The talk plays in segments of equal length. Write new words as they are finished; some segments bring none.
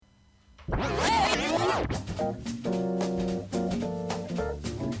Oh,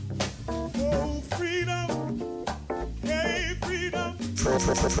 freedom. Hey, freedom.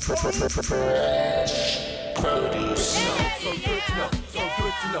 Produce. So good to know, so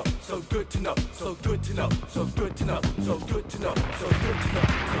good to know, so good to know, so good to know, so good to know, so good to know, so good to know,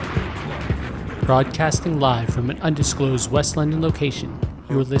 so good to know. Broadcasting live from an undisclosed West London location,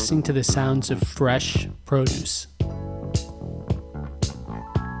 you're listening to the sounds of fresh produce.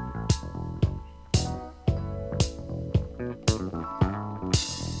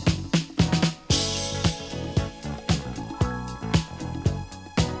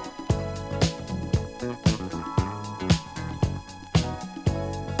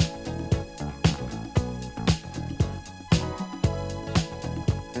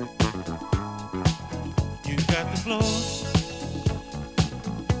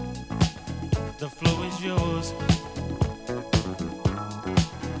 The flow is yours.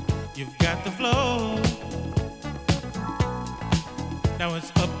 You've got the flow. Now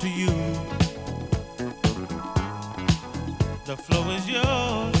it's up to you. The flow is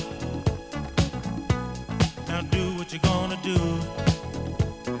yours. Now do what you're gonna do.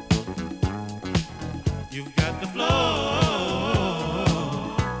 You've got the flow.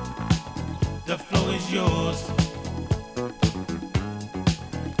 The flow is yours.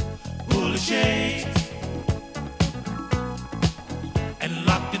 Pull the shades and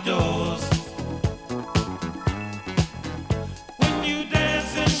lock the doors. When you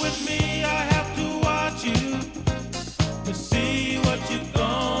dancing with me, I have to watch you to see what you're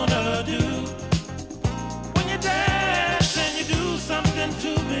gonna do. When you dance and you do something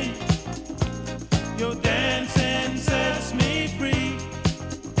to me, your dancing sets me free.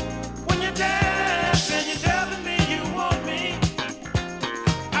 When you dance and you're telling me you want me,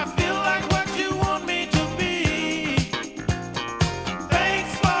 I feel like what you want me to be.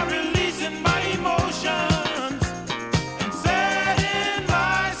 Thanks for releasing my emotions and setting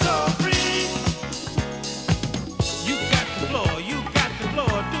my soul free. You got the floor, you got the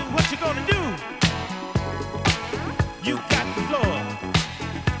floor. Do what you're gonna do. You got the floor.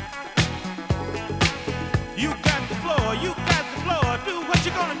 You got the floor, you got the floor. Do what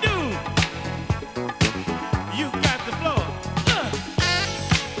you're gonna do. You got the floor.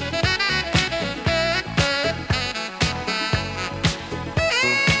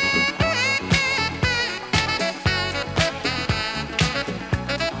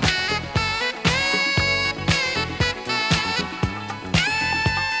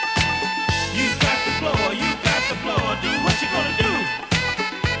 You got the floor, you got the floor. Do what you're gonna do.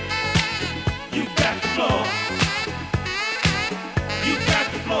 You got the floor. You got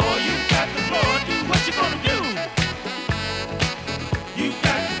the floor, you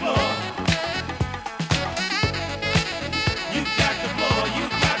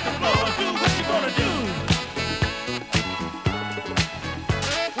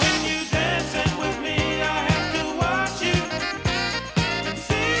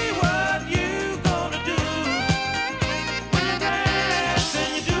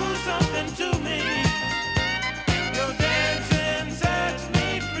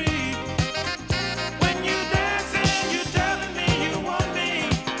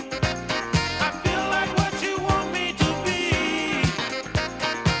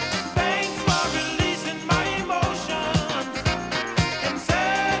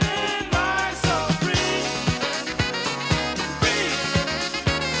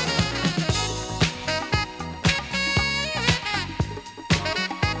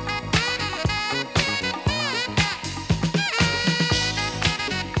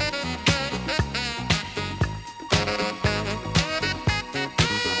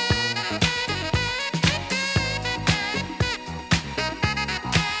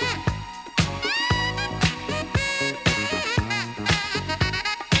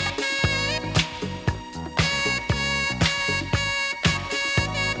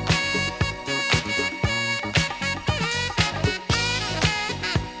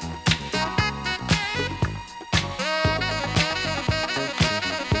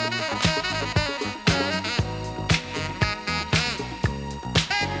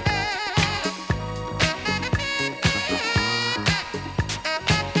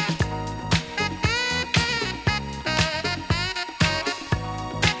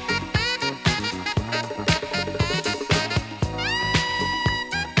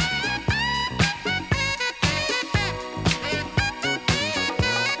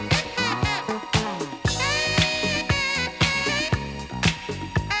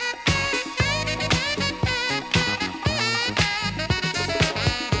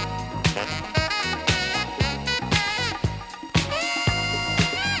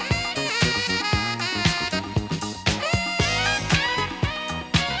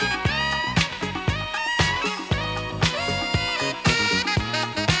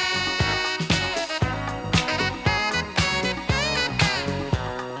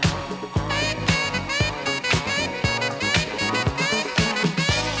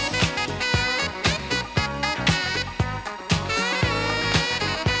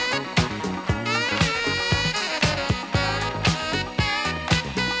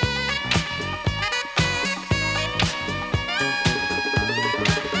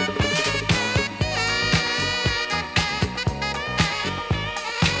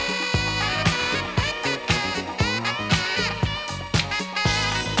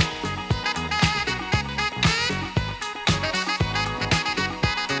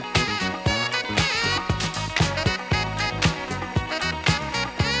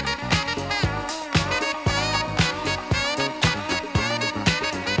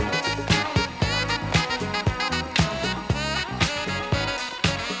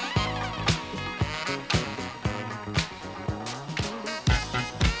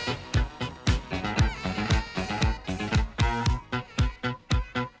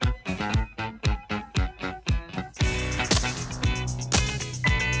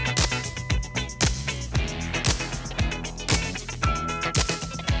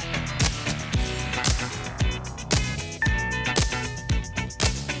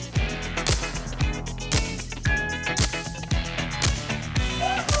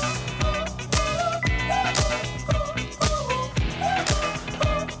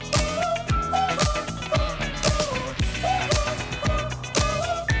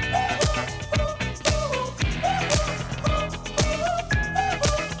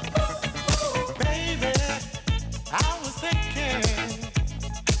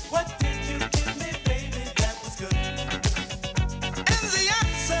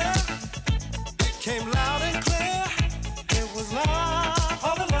came loud and clear. It was love,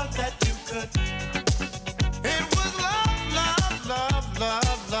 all the love that you could. It was love, love, love,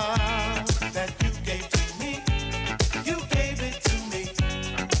 love, love that you gave to me. You gave it to me.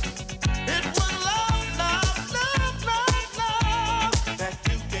 It was love, love, love, love, love that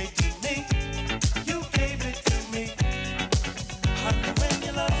you gave to me. You gave it to me. Honey, when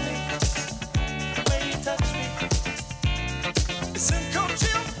you love me, the way you touch me, it sent cold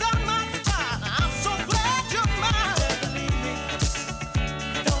chills down my spine. I'm so glad you're mine. Never leave me,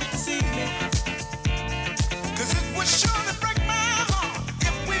 don't deceive me, 'cause it would surely break my heart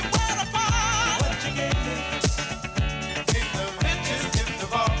if we were apart. What you gave me is the richest gift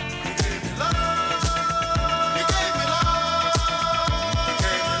of all. You gave me love. You gave me love. You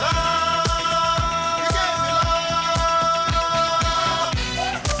gave me love. You gave me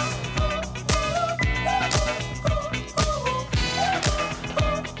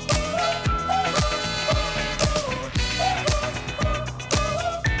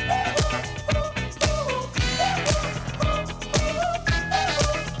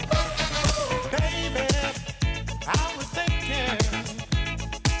Baby, I was thinking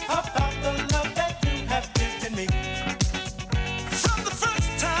about the love that you have given me. From the first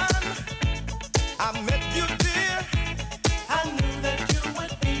time I met you, dear, I knew that you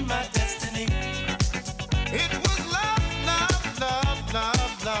would be my destiny. It was love, love, love,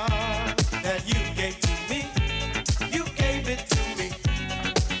 love, love that you gave to me. You gave it to me.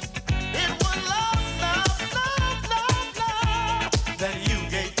 It was love, love, love, love, love that you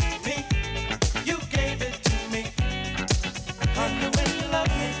gave to me. You gave it to me. Honey, when you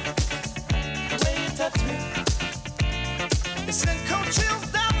love me, the way you touch me, it sent cold chills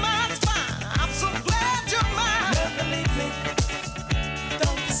down my spine. I'm so glad you're mine. Never leave me,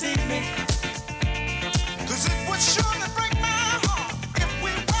 don't deceive me, 'cause it would surely break my heart if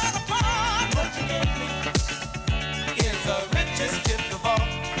we were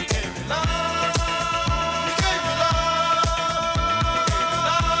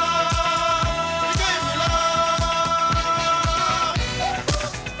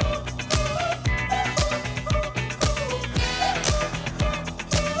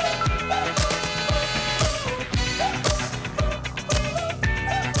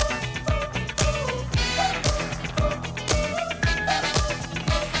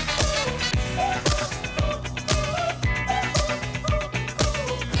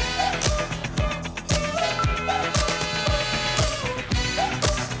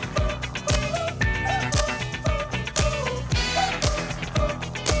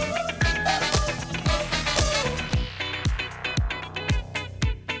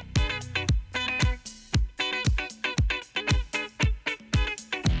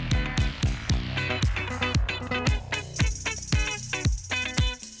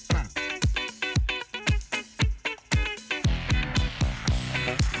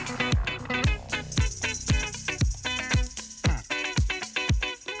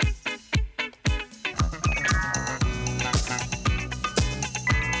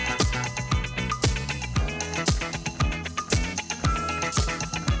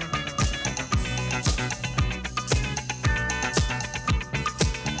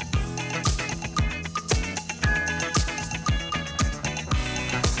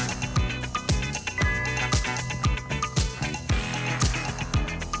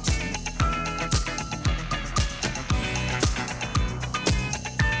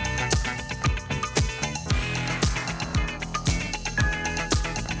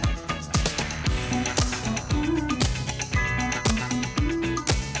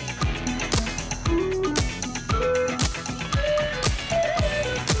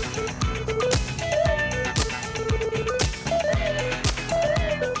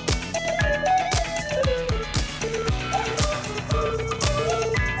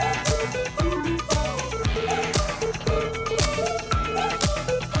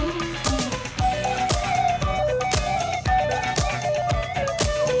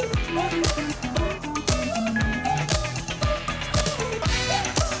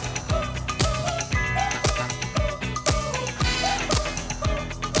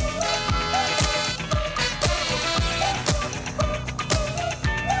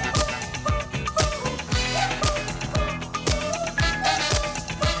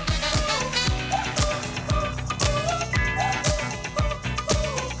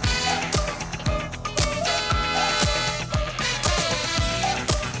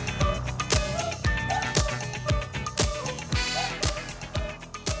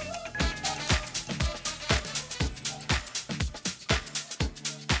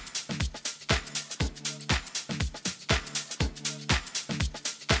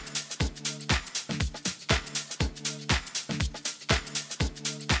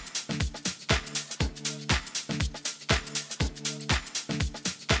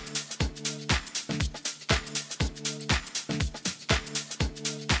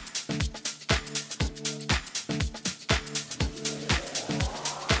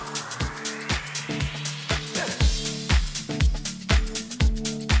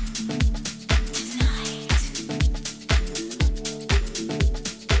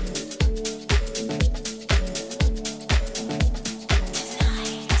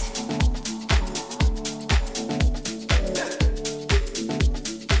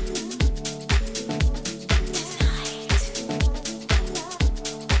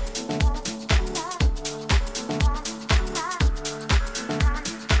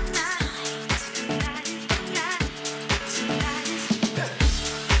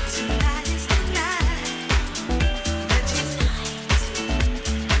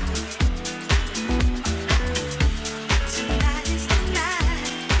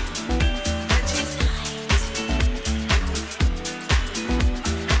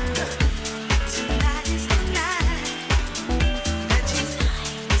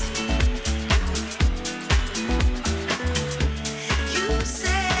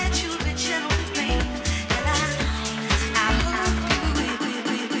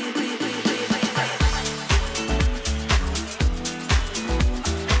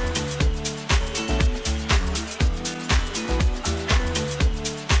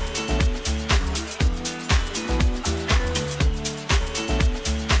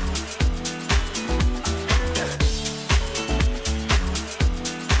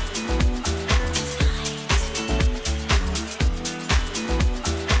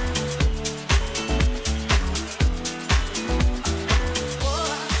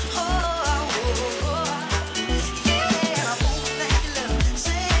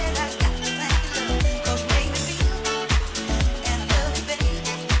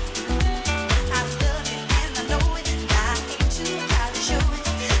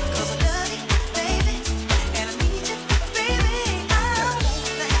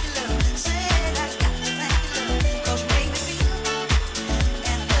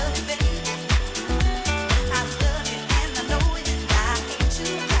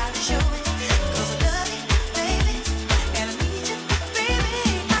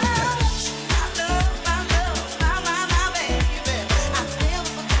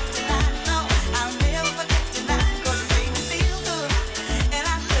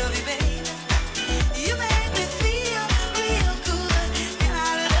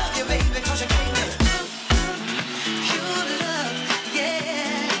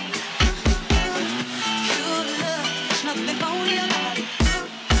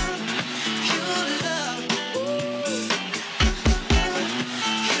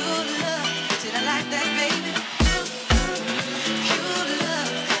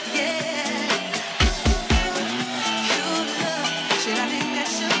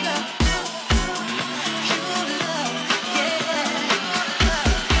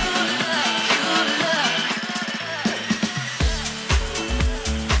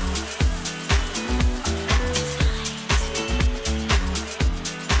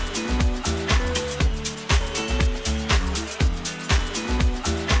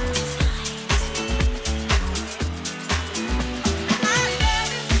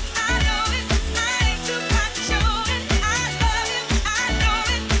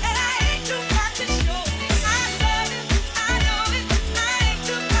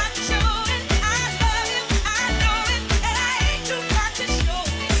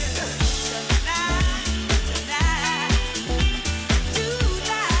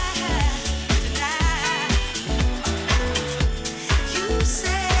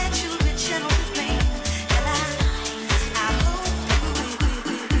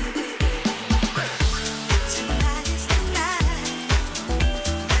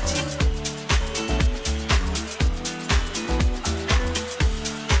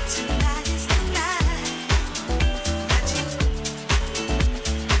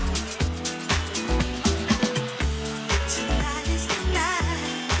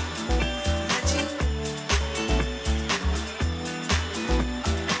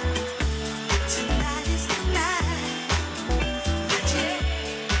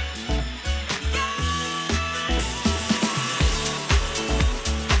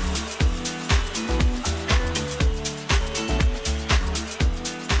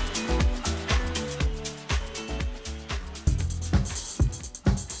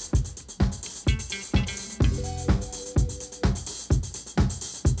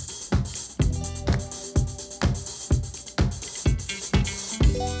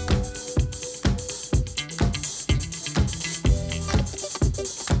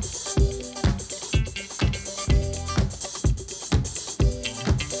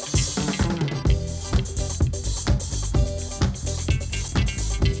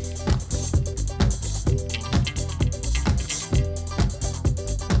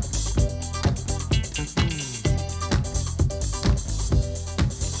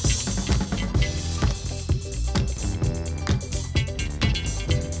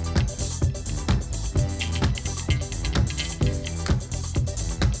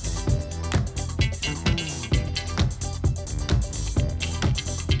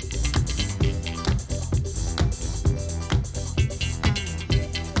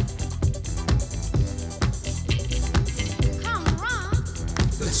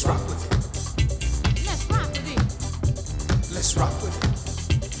Let's rock with it. Let's rock with it. Let's rock with it.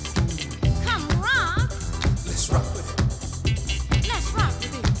 Come rock. Let's rock with it. Let's rock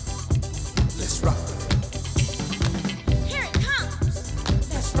with it. Let's rock with it. Here it comes.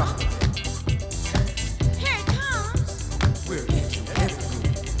 Let's rock with it. Here it comes. We're into every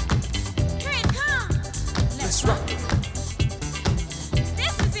groove. Here it comes. Let's rock with it.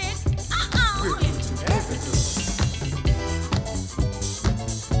 This is it. We're into every groove.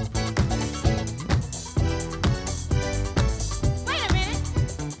 Wait a minute.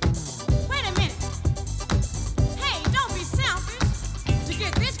 Wait a minute. Hey, don't be selfish. To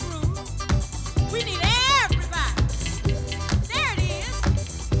get this groove, we need everybody. There it is.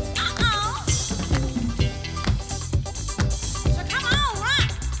 So come on, rock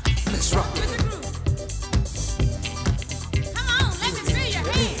Let's rock with with the it. groove. Come on, let me feel your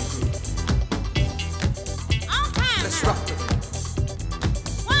hands. On time Let's now. rock with it.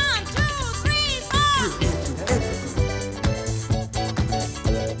 1, 2, 3, 4. We're into every groove.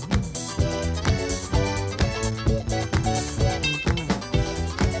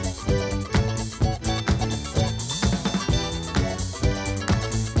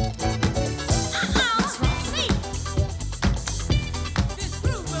 See, this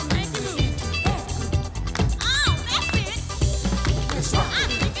groove will make you move. That's it. Let's rock I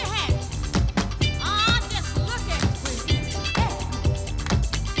with it. think you have it. Just look at it.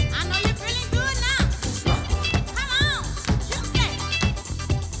 I know you're feeling good now. Let's rock with it. Come on, you say.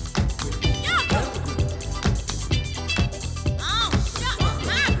 Your groove. Shut up,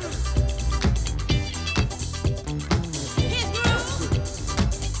 my groove. His groove.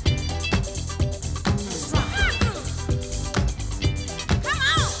 Her groove. Come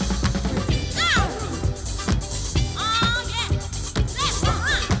on. Our groove. Yeah. Let's rock.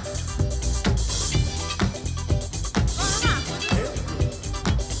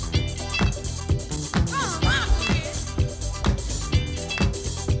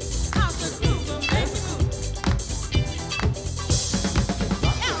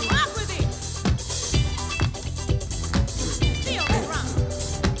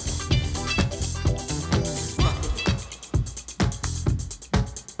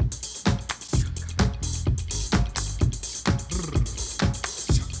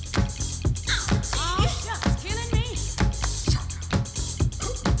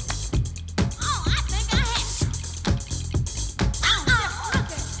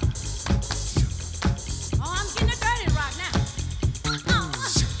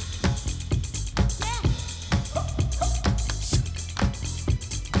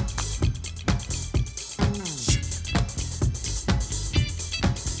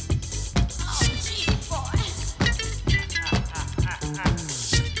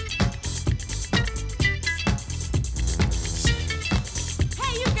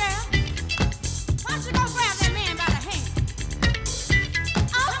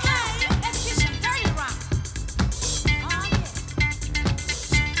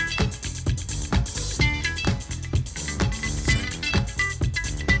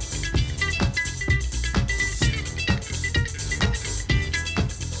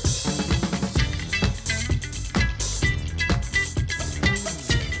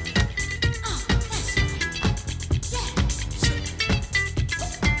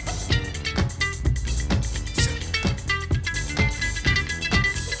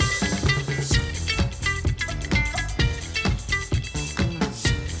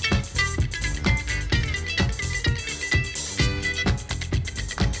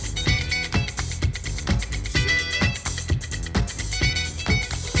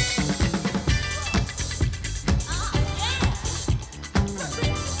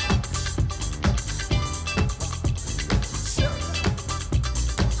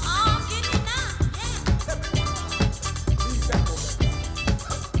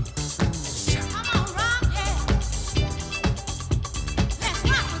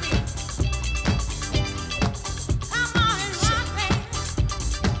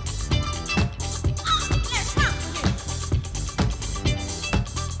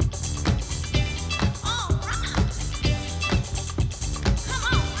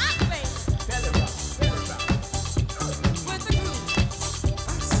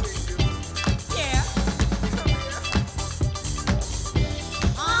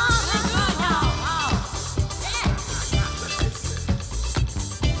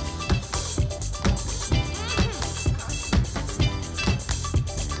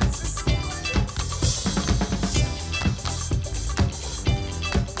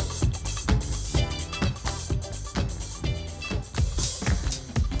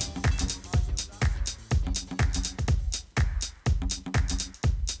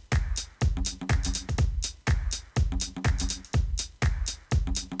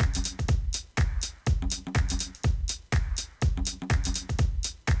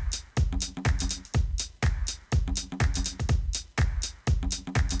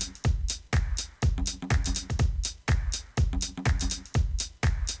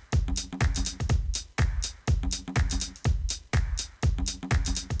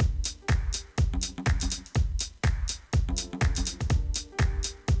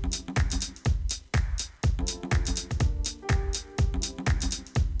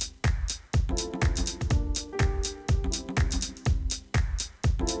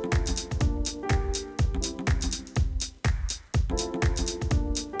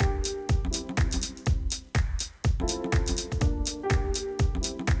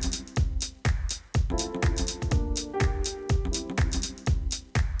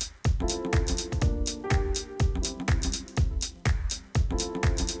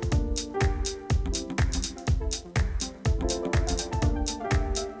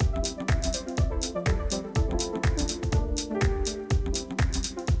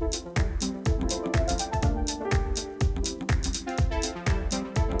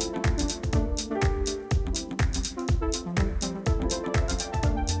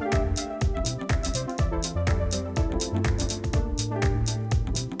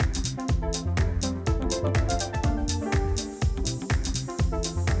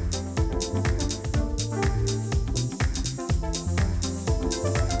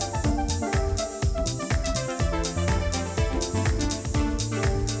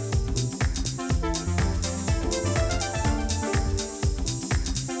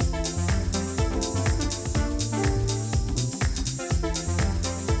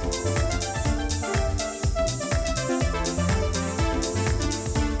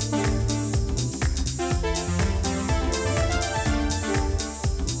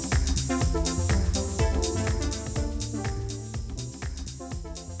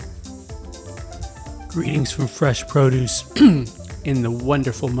 Greetings from Fresh Produce in the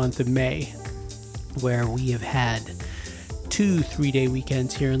wonderful month of May, where we have had 2 3-day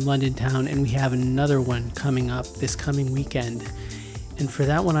weekends here in London town, and we have another one coming up this coming weekend. And for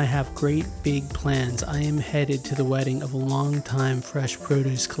that one, I have great big plans. I am headed to the wedding of a longtime Fresh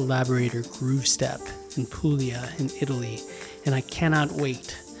Produce collaborator, Groove Step, in Puglia in Italy, and I cannot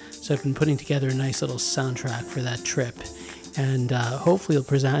wait. So I've been putting together a nice little soundtrack for that trip, and hopefully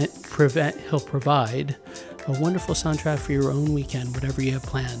he'll provide a wonderful soundtrack for your own weekend, whatever you have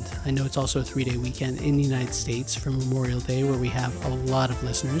planned. I know it's also a 3-day weekend in the United States for Memorial Day, where we have a lot of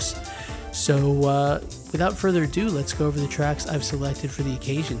listeners. So without further ado, let's go over the tracks I've selected for the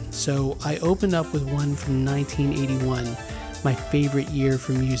occasion. So I opened up with one from 1981, my favorite year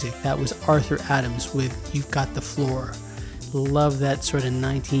for music. That was Arthur Adams with You've Got the Floor. Love that sort of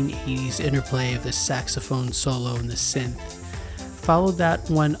 1980s interplay of the saxophone solo and the synth. Followed that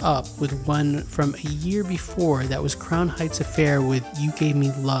one up with one from a year before, that was Crown Heights Affair with You Gave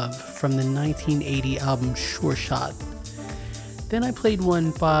Me Love from the 1980 album Sure Shot. Then I played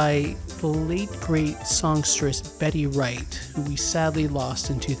one by the late great songstress Betty Wright, who we sadly lost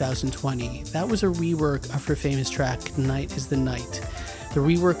in 2020. That was a rework of her famous track Night is the Night. The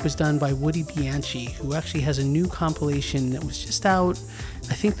rework was done by Woody Bianchi, who actually has a new compilation that was just out,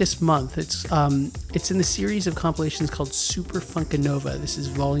 I think, this month. It's in the series of compilations called Super Funkanova. This is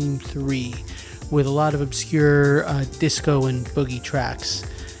volume 3, with a lot of obscure disco and boogie tracks.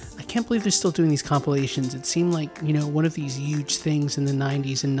 I can't believe they're still doing these compilations. It seemed like, one of these huge things in the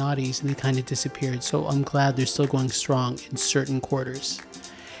 90s and noughties, and they kind of disappeared. So I'm glad they're still going strong in certain quarters.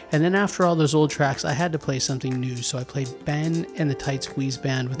 And then after all those old tracks, I had to play something new, so I played Ben and the Tight Squeeze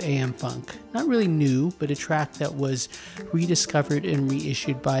Band with AM Funk. Not really new, but a track that was rediscovered and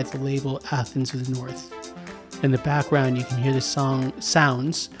reissued by the label Athens of the North. In the background, you can hear the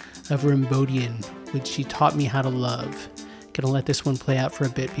sounds of Rimbaudian, which She Taught Me How to Love. Gonna let this one play out for a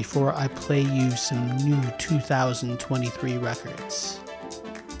bit before I play you some new 2023 records.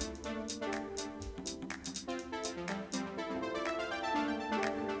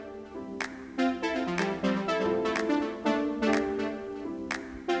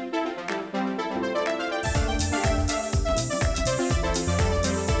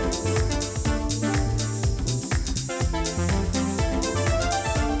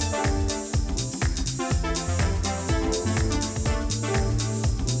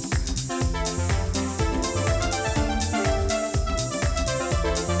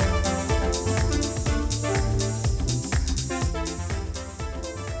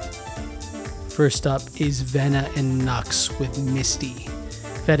 First up is Venna and Knucks with Misty.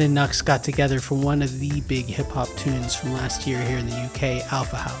 Venna and Knucks got together for one of the big hip-hop tunes from last year here in the UK,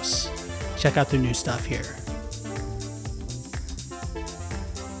 Alpha House. Check out their new stuff here.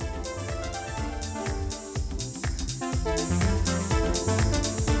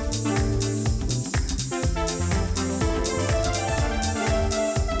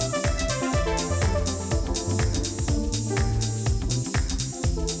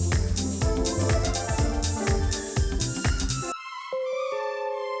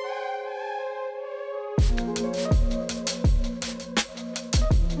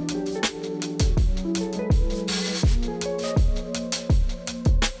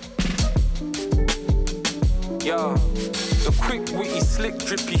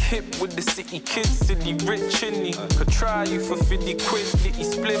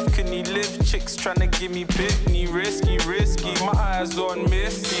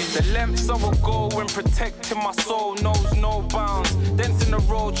 Protecting my soul knows no bounds. Dents in the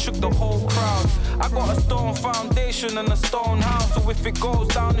road shook the whole crowd. I got a stone foundation and a stone house, so if it goes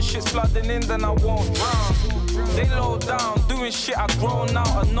down, the shit's flooding in, then I won't drown. They low down, doing shit I've grown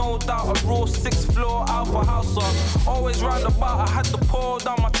out, and no doubt a raw 6th floor Alpha House on. Always round about, I had to pull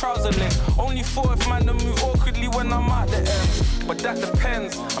down my trouser leg. Only thought if man to move awkwardly when I'm at the end, but that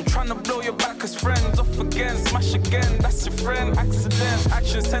depends. I'm trying to blow your back as friends, off again, smash again, that's your friend. Accident,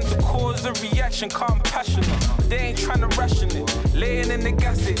 actions tend to cause a reaction, calm, passionate. They ain't trying to ration it, laying in the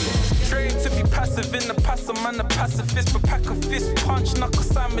gas it. Trained to be passive in the passive, man a pacifist, but pack a fist punch, knuckle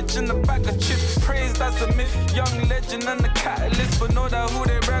sandwich in a bag of chips. Praised as a myth, young legend and the catalyst, but know that who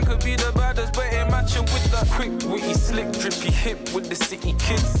they ran could be the baddest, but ain't matching with the quick, witty, slick, drippy hip with the city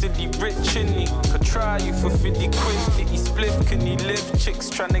kids, silly, rich, chilly. Could try you for 50 quid, ditty spliff, can he live? Chicks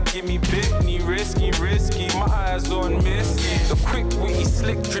tryna give me Bitney, risky, my eyes on Misty. The quick, witty,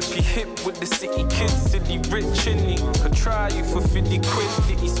 slick, drippy hip with the city kids, silly, rich, chilly. Could try you for 50 quid,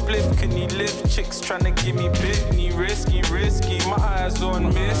 ditty spliff, can he live? Chicks tryna give me Bitney, risky, my eyes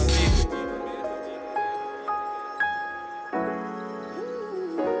on Misty.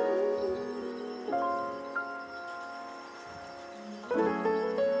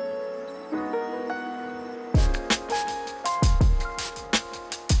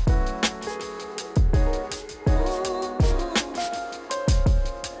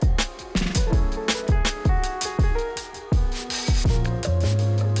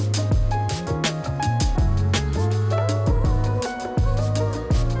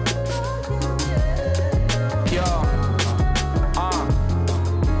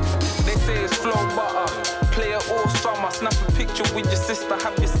 to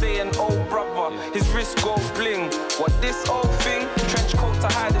have you saying, oh brother, his wrist go bling. What this old thing? Trench coat to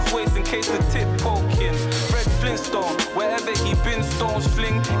hide his waist in case the tip poking. Fred Flintstone, wherever he been, stones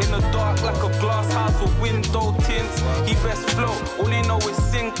fling in the dark like a glass house with window tints. He best float, all he know is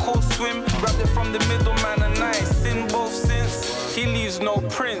sink or swim. Grabbed it from the middleman and I ain't seen both since. He leaves no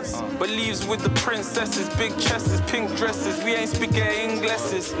prince, but leaves with the princesses. Big chests, pink dresses, we ain't speaking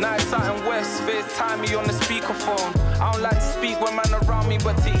Englishes. Nights out in West, FaceTime me on the speakerphone. I don't like to speak when man around me,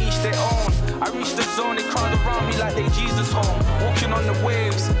 but to each their own. I reach the zone, they crowd around me like they Jesus home. Walking on the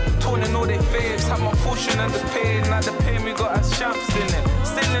waves, toning all their faves. Have my portion of the pain, now the pain we got as champs in it.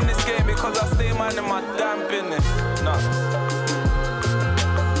 Still in this game because I stay minding my damn business. Nah.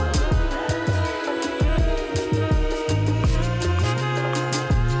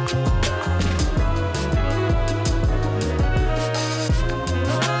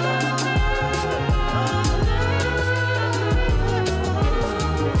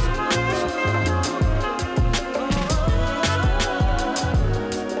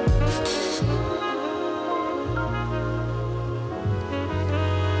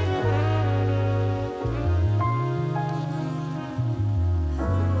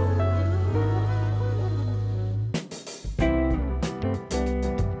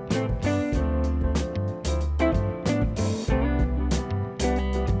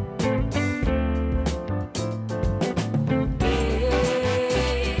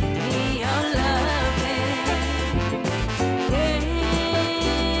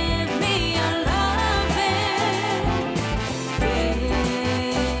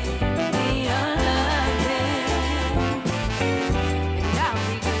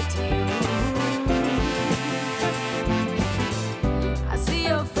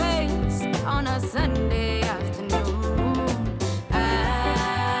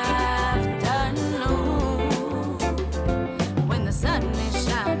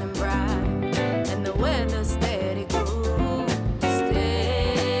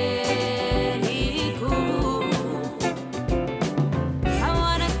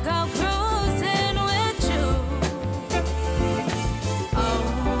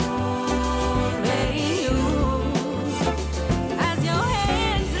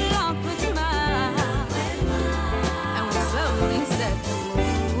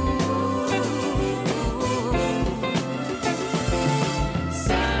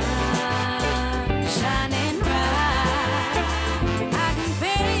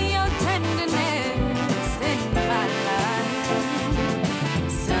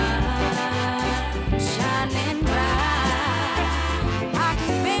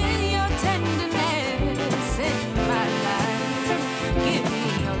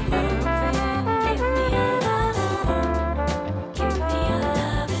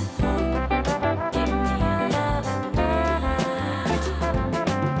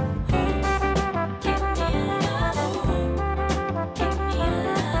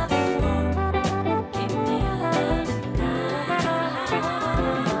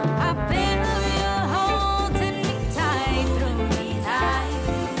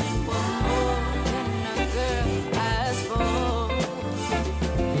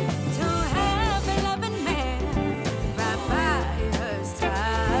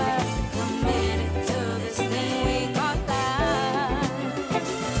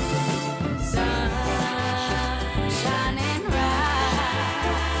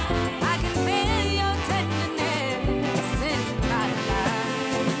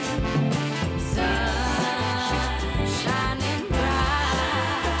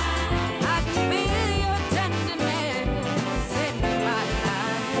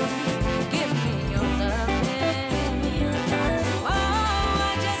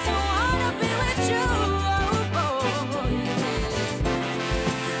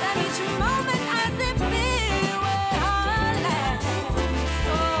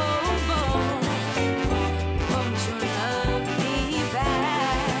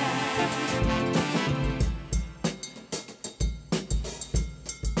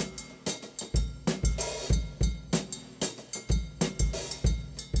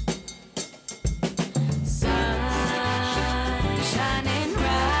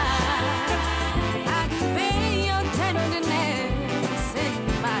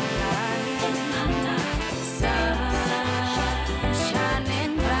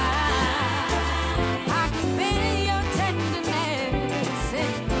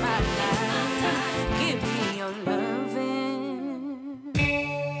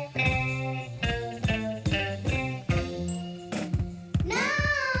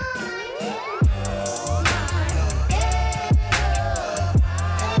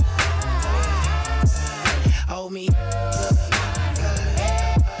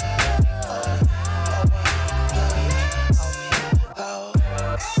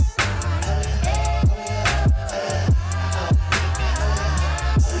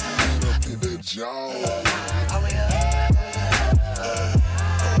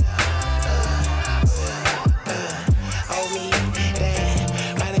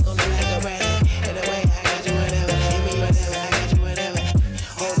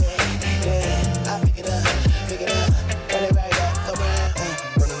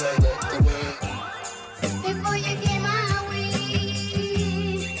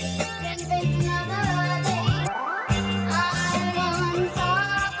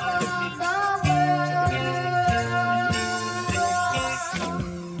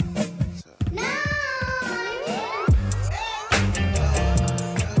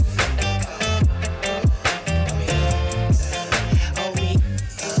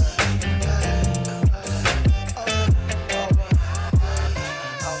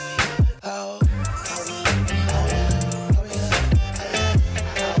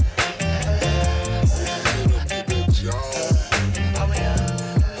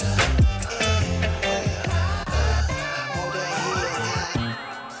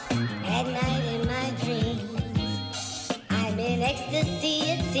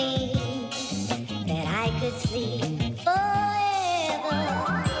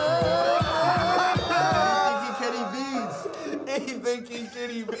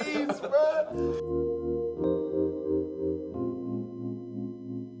 beats, bro.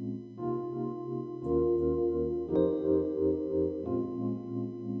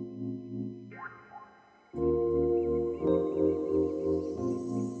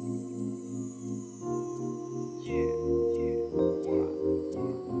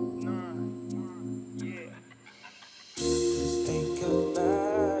 Just think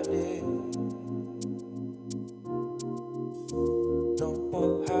about it. No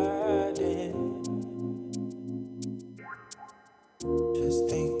more hiding. Just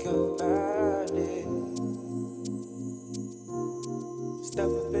think about it. Step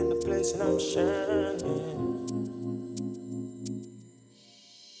up in the place and I'm shining.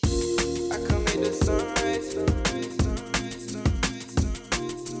 I come in the sunrise.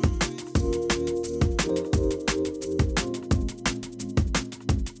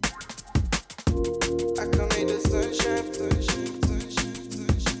 I come in the sunshine.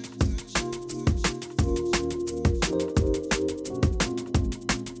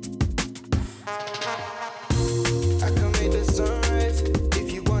 I come in the sunrise. If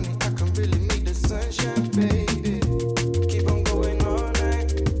you want it, I can really meet the sunshine, baby. Keep on going all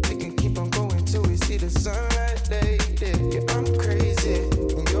night. We can keep on going till we see the sunlight, lady. Yeah, I'm crazy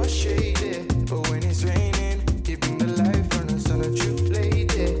and you're shady, but when it's raining, you bring the light from the sun, a true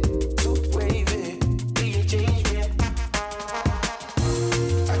lady. Too wavy, do you change me?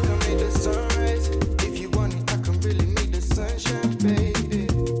 I can meet the sunrise. If you want it, I can really meet the sunshine, baby.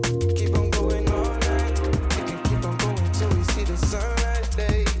 Keep on going all night. We can keep on going till we see the sunlight,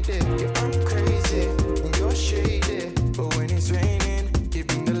 lady. Yeah, I'm crazy and you're shady, but when it's raining, you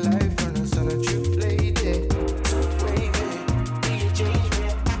bring the light from the sun, a true lady. Too wavy, do you change me?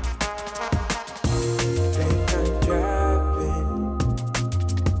 Late night driving,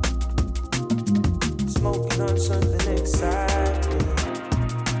 smoking on something exciting.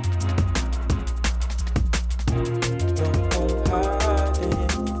 Don't go hiding.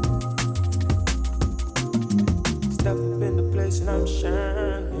 Step up in the place and I'm shining.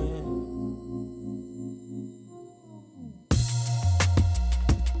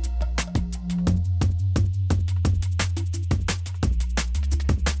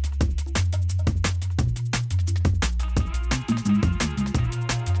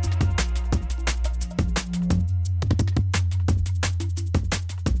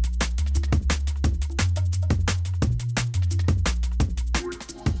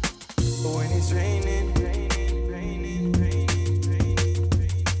 But when it's raining, raining, raining, raining, raining,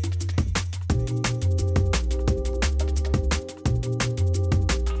 raining.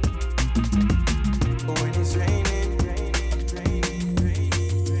 But when it's raining, raining, raining,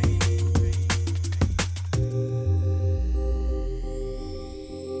 raining, raining, raining.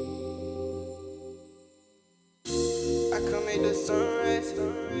 I come in the sunrise,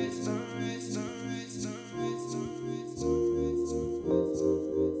 sunrise, sunrise, sunrise, sunrise, sunrise, sunrise, sunrise, sunrise.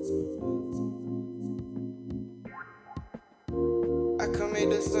 I come in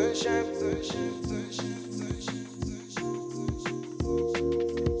the sunshine, sunshine, sunshine, sunshine,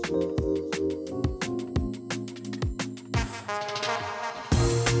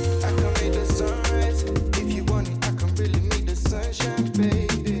 I come in the sunrise. If you want it, I can really meet the sunshine,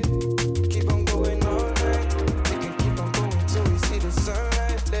 baby. Keep on going all night. We can keep on going till we see the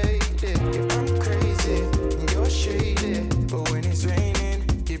sunlight, lady. Yeah, I'm crazy and you're shady, but when it's raining,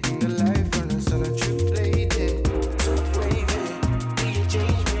 you bring the light from the sun, a true lady. Too wavy, do you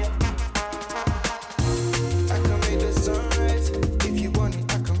change me? I come in the sunrise. If you want it,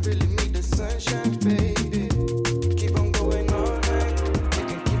 I can really meet the sunshine, baby. Keep on going all night. We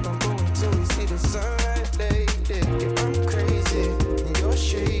can keep on going till we see the sunlight, lady. Yeah, I'm crazy and you're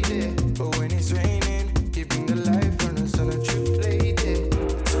shady, but when it's raining, you bring the light from the sun, a true lady.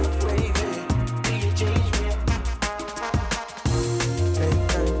 Too wavy, do you change me? Late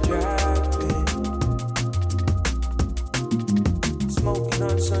night driving, smoking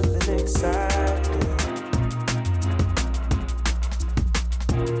on something exciting.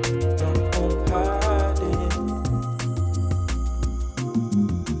 Don't go hiding.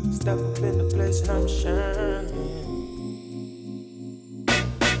 Step up in the place and I'm shining.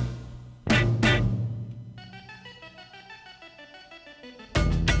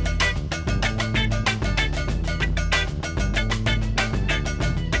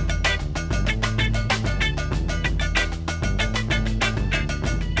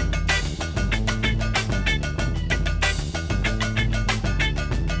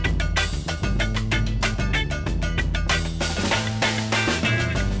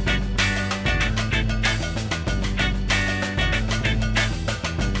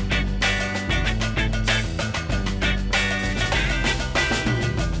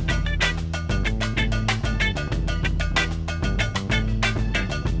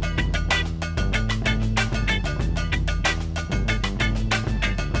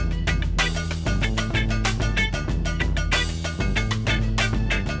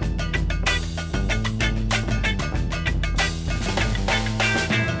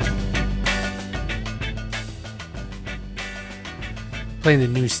 Playing the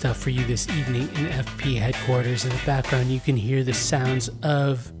new stuff for you this evening in FP headquarters. In the background, you can hear the sounds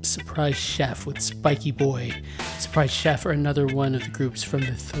of Surprise Chef with Spiky Boy. Surprise Chef are another one of the groups from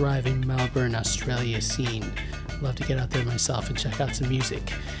the thriving Melbourne, Australia scene. Love to get out there myself and check out some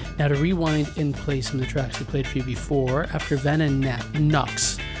music. Now to rewind and play some of the tracks we played for you before, after Venna and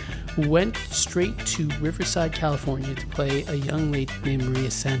Knucks went straight to Riverside, California to play a young lady named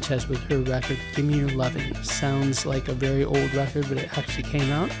Mariah Sanchez with her record, Give Me Your Lovin'. Sounds like a very old record, but it actually came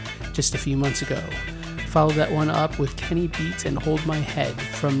out just a few months ago. Followed that one up with Kenny Beats and Hold My Head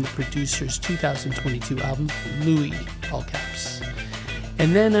from the producer's 2022 album, Louis, all caps.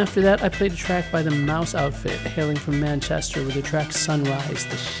 And then after that, I played a track by the Mouse Outfit, hailing from Manchester, with the track Sunrise,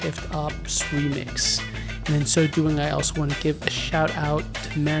 the Shift Ops remix. And in so doing, I also want to give a shout out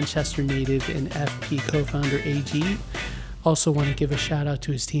to Manchester native and FP co-founder AG. Also want to give a shout out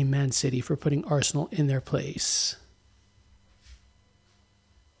to his team Man City for putting Arsenal in their place.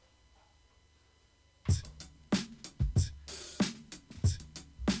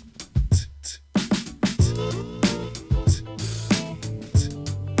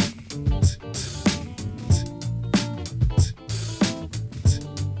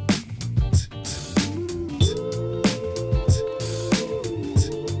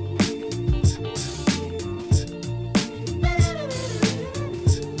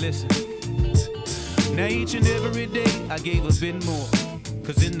 Now each and every day I gave a bit more,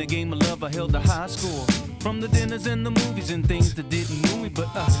 cause in the game of love I held a high score. From the dinners and the movies and things that didn't move me, but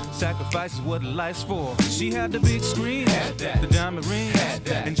sacrifice is what life's for. She had the big screen, the diamond rings,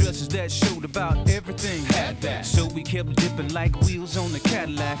 and dresses that showed about everything. So we kept dipping like wheels on the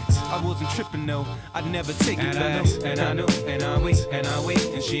Cadillac. I wasn't tripping though, I'd never take it back. And I know, and I wait,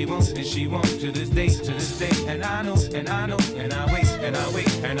 and she won't, to this day, And I know, and I wait, and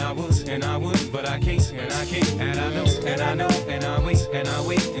I would, but I can't, and I can't. And I know, and I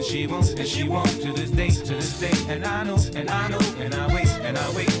wait, and she won't, to this day. And I know, and I wait,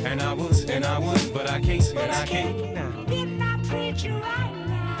 and I would, but I can't, and I can't. Didn't I treat you right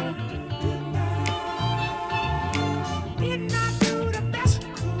now? Didn't I do the best I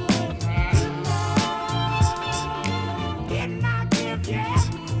could? Didn't I give you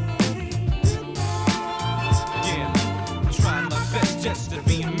everything? Yeah, I'm trying my best just to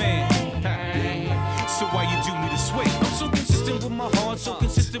be a man. So why you do me this way? I'm so consistent with my heart, so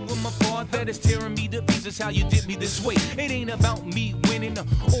consistent with my part, that it's tearing me to pieces how you did me this way. It ain't about me winning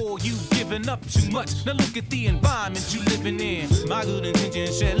or you giving up too much. Now look at the environment you living in. My good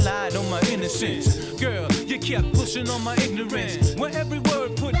intentions shed light on my innocence. Girl, you kept pushing on my ignorance. Where every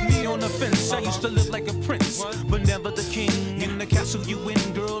word put me on the fence. I used to live like a prince, but never the king. In the castle you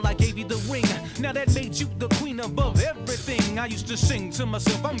in, girl, I gave you the ring. Now that made you the queen above everything. I used to sing to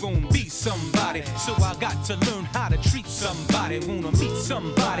myself, I'm gonna be somebody. So I got to learn how to treat somebody. Wanna meet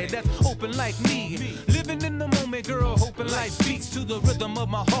somebody that's open like me. Living in the moment, girl, hoping life beats to the rhythm of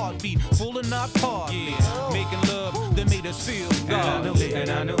my heartbeat. Pulling our part, yeah. Making love that made us feel God. And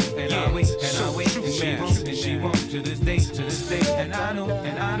I know, and I wait, and she won't, to this day. And I know,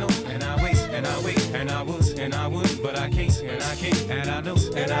 and I wait, and I would, but I can't, and I can't. And I know,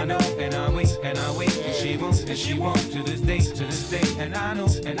 and I wait, and she won't, to this day. And I know,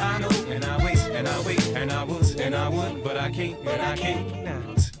 and I wait, and I would, but I can't, and I can't.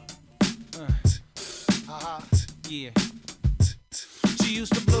 Yeah. She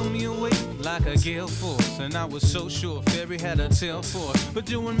used to blow me away like a gale force, and I was so sure Fairy had a tail for it. But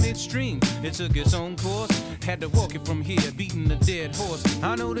during midstream, it took its own course. Had to walk it from here, beating a dead horse.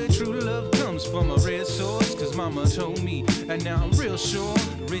 I know that true love comes from a red source, cause mama told me, and now I'm real sure.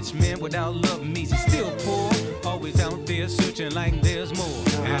 Rich man without love means he's still poor. Always out there searching like there's more.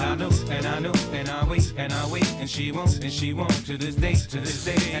 And I know, and I wait, and she won't, to this day.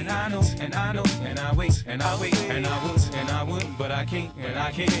 And I know, and I wait, and I would, but I can't, and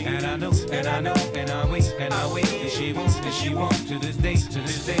I can't. And I know, and I wait, and she won't, to this day.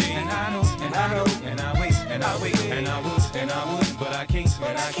 And I know, and I wait, and I would, but I can't,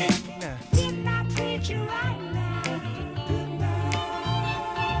 and I can't. Didn't I treat you right now?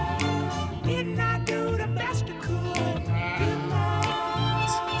 Didn't I do the best I could?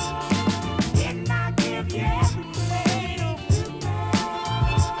 Didn't I give you everything?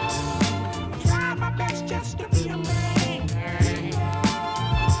 I tried my best just to be a man. And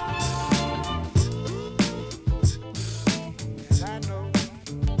I know.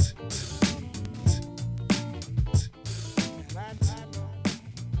 And I know.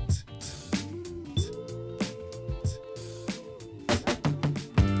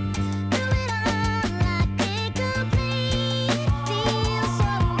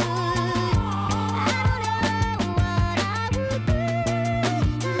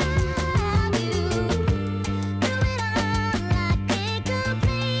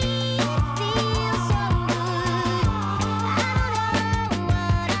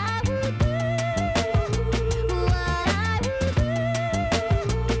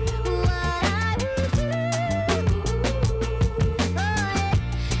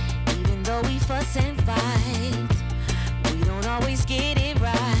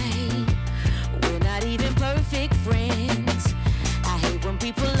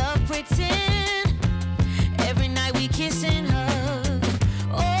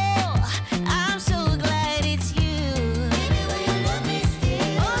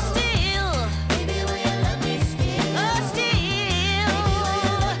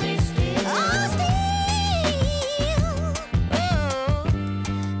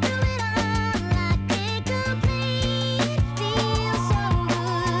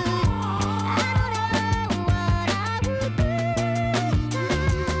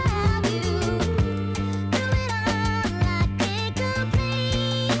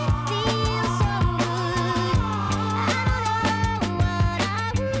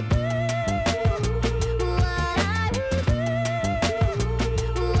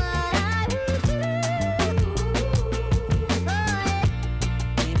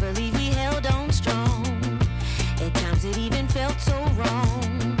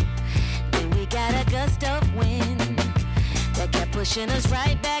 pushing us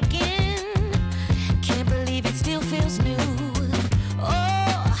right back in. Can't believe it still feels new.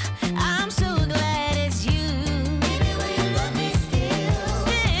 Oh, I'm so glad it's you. Baby, will you love me still?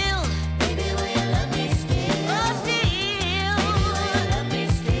 Still. Baby, will you love me still? Oh, still. Baby, will you love me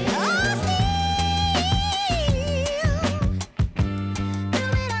still? Oh, still.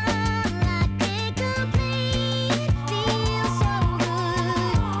 Through it all, I can't complain. It feels so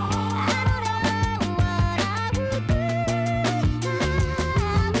good. I don't know what I would do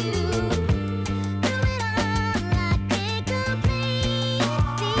without you. Through it all, I can't complain. It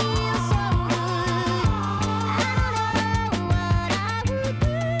feels so good. I don't know what I would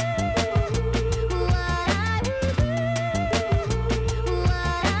do, what I would do,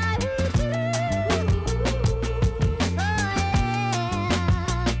 what I would do.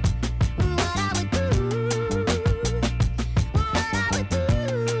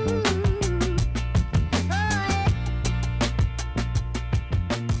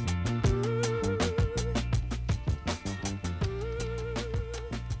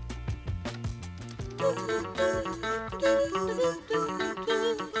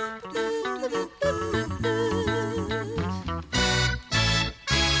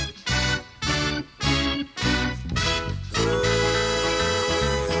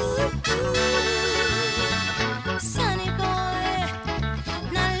 Oh Sonny boy,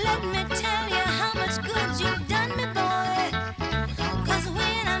 now let me tell you how much good you've done me, boy. 'Cause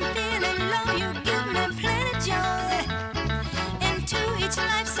when I'm feeling low, you give me plenty joy. Into each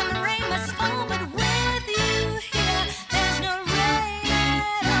life some rain must fall, but with you here, there's no rain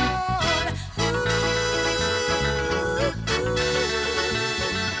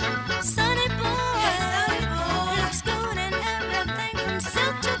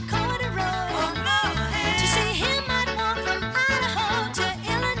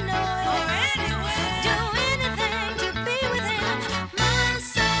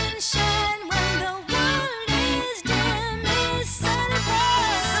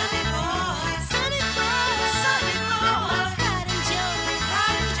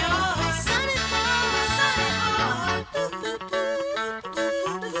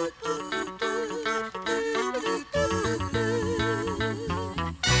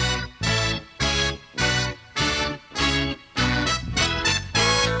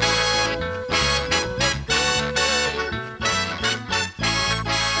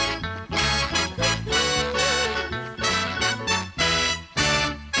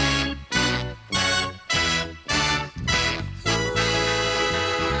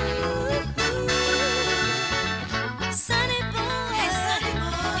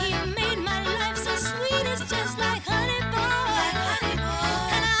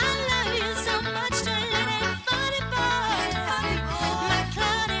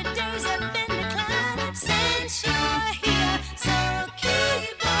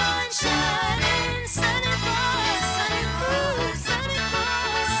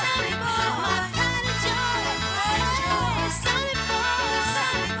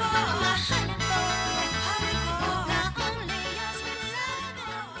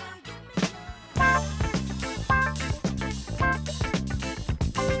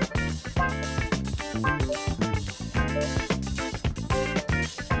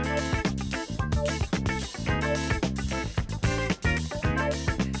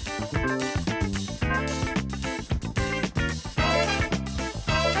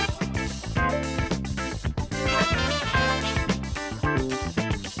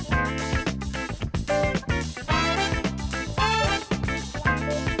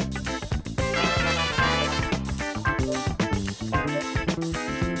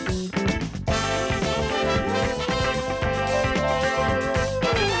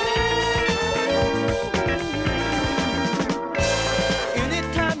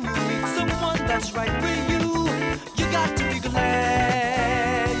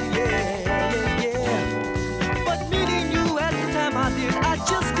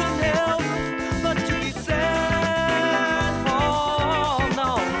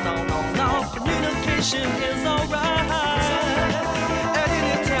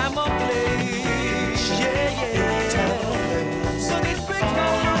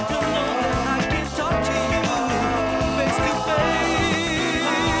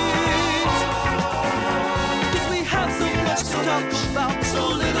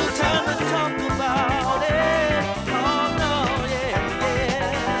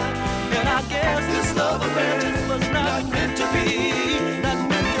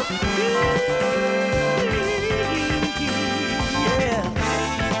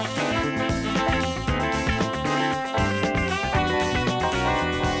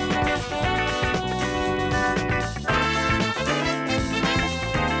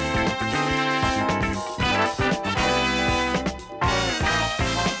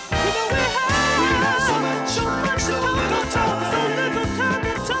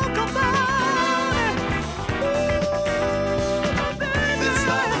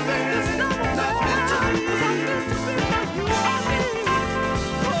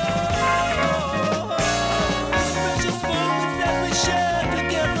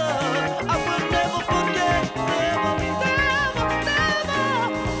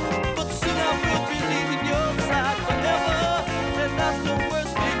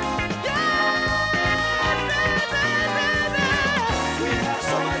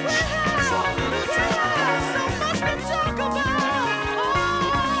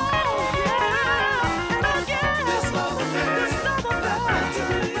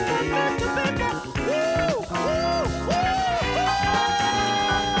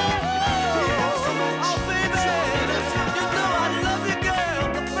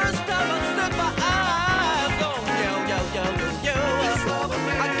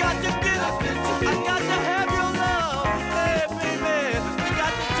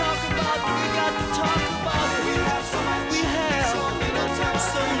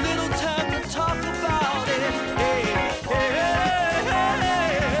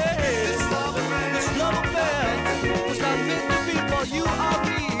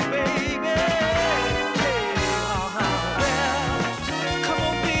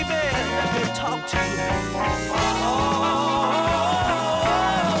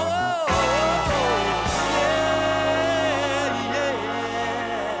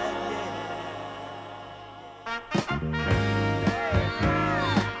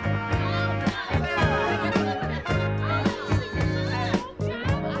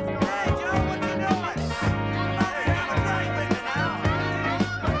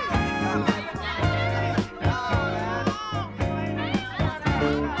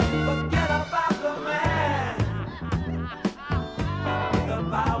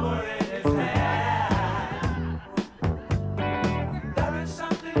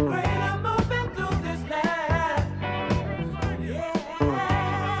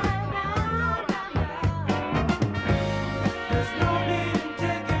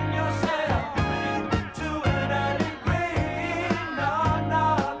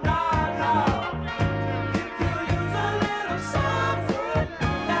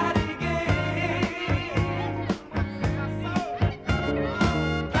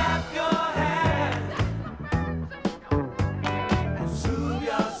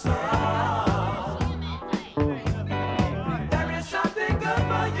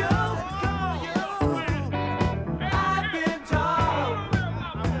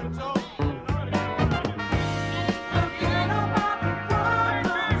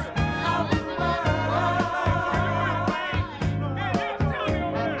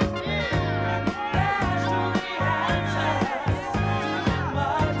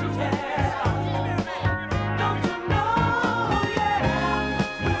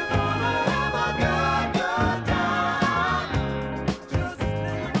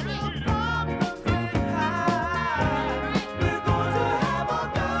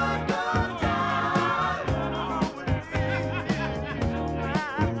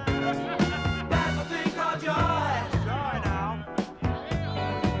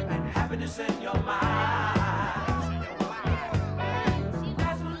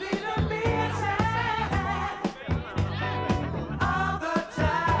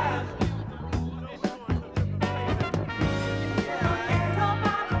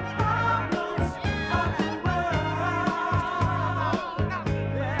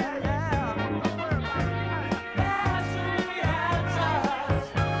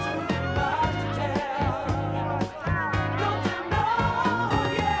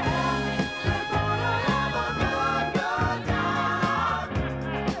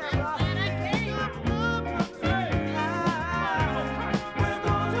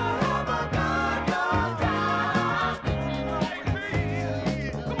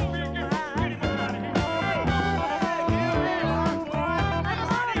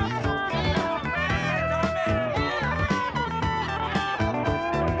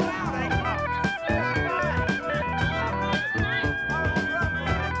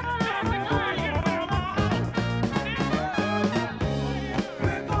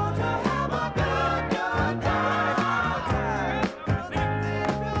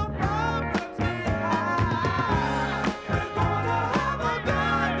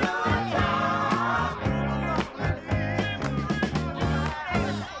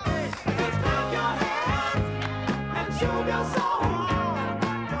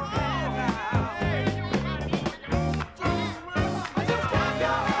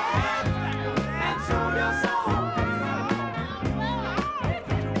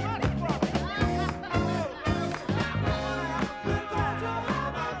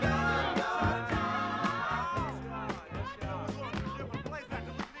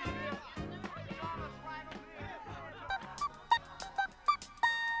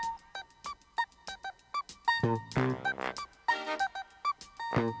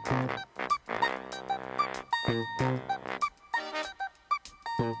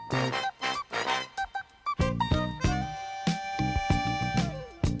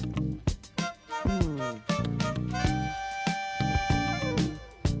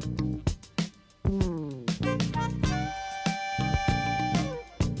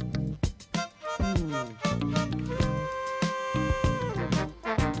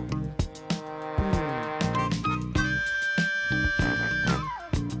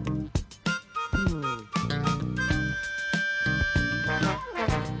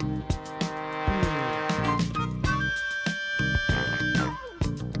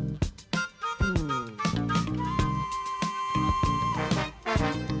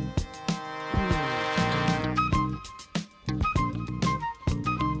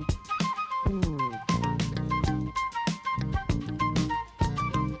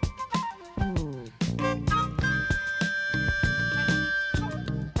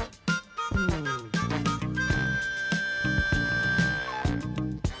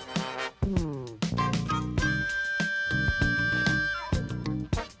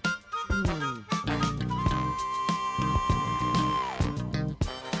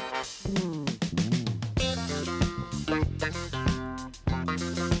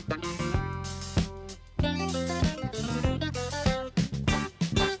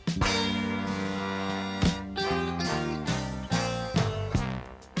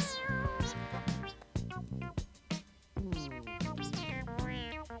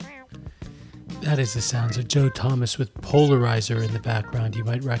That is the sounds of Joe Thomas with Polarizer in the background. You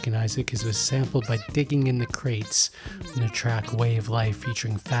might recognize it because it was sampled by Digging in the Crates in the track Way of Life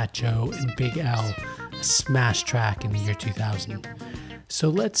featuring Fat Joe and Big L, a smash track in the year 2000. So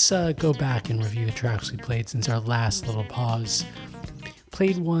let's go back and review the tracks we played since our last little pause.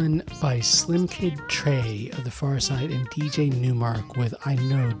 Played one by Slim Kid Trey of the Far Side and DJ Newmark with I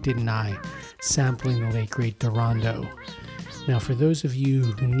Know Didn't I, sampling the late great Durando. Now, for those of you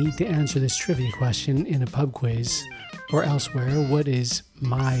who need to answer this trivia question in a pub quiz or elsewhere, what is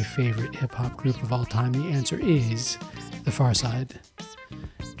my favorite hip-hop group of all time? The answer is The Far Side.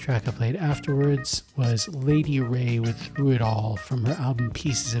 Track I played afterwards was Lady Wray with Through It All from her album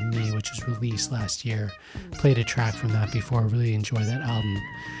Pieces of Me, which was released last year. Played a track from that before. I really enjoyed that album.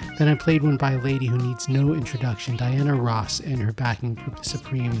 Then I played one by a lady who needs no introduction, Diana Ross and her backing group The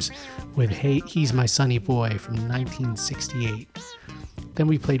Supremes with Hey, He's My Sunny Boy from 1968. Then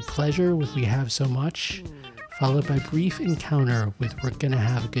we played Pleasure with We Have So Much, followed by Brief Encounter with We're Gonna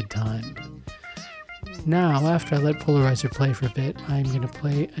Have a Good Time. Now, after I let Polarizer play for a bit, I'm going to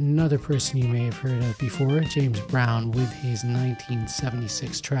play another person you may have heard of before, James Brown, with his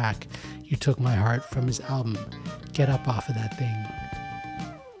 1976 track, You Took My Heart, from his album, Get Up Off of That Thing.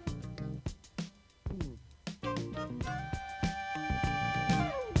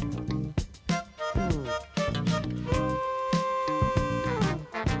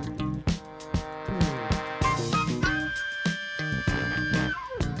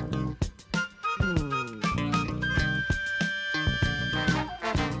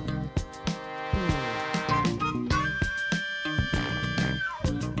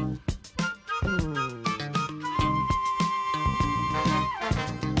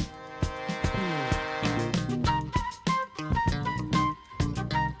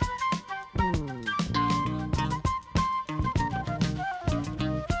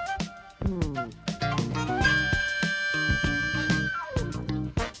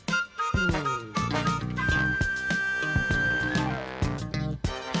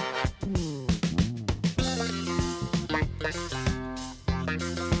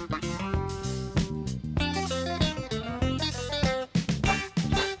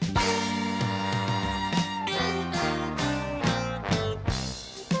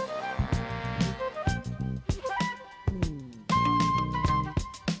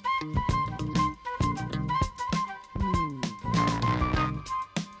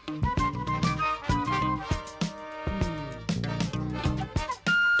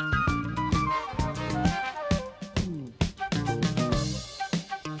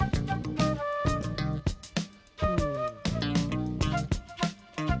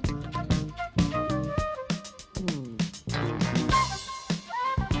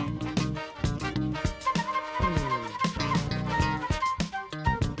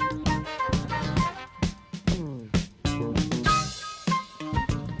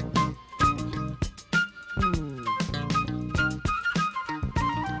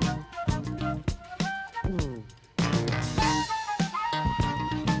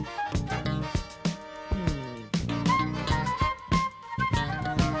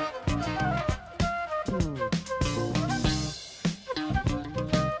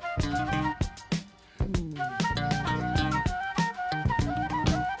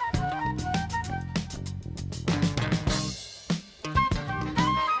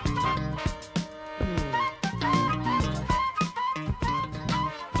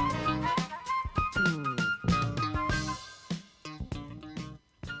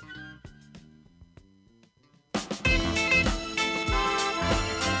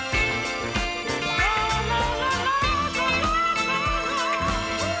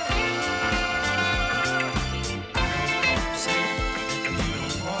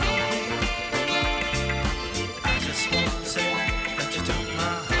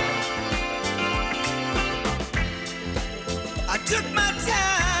 took my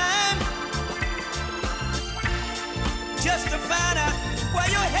time just to find out where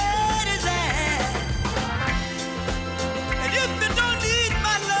your head is at. And if you don't need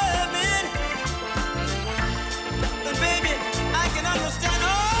my loving, then baby, I can understand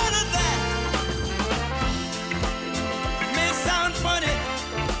all of that. It may sound funny,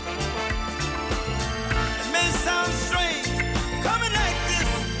 it may sound strange, coming like this.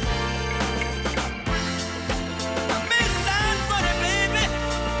 It may sound funny, baby,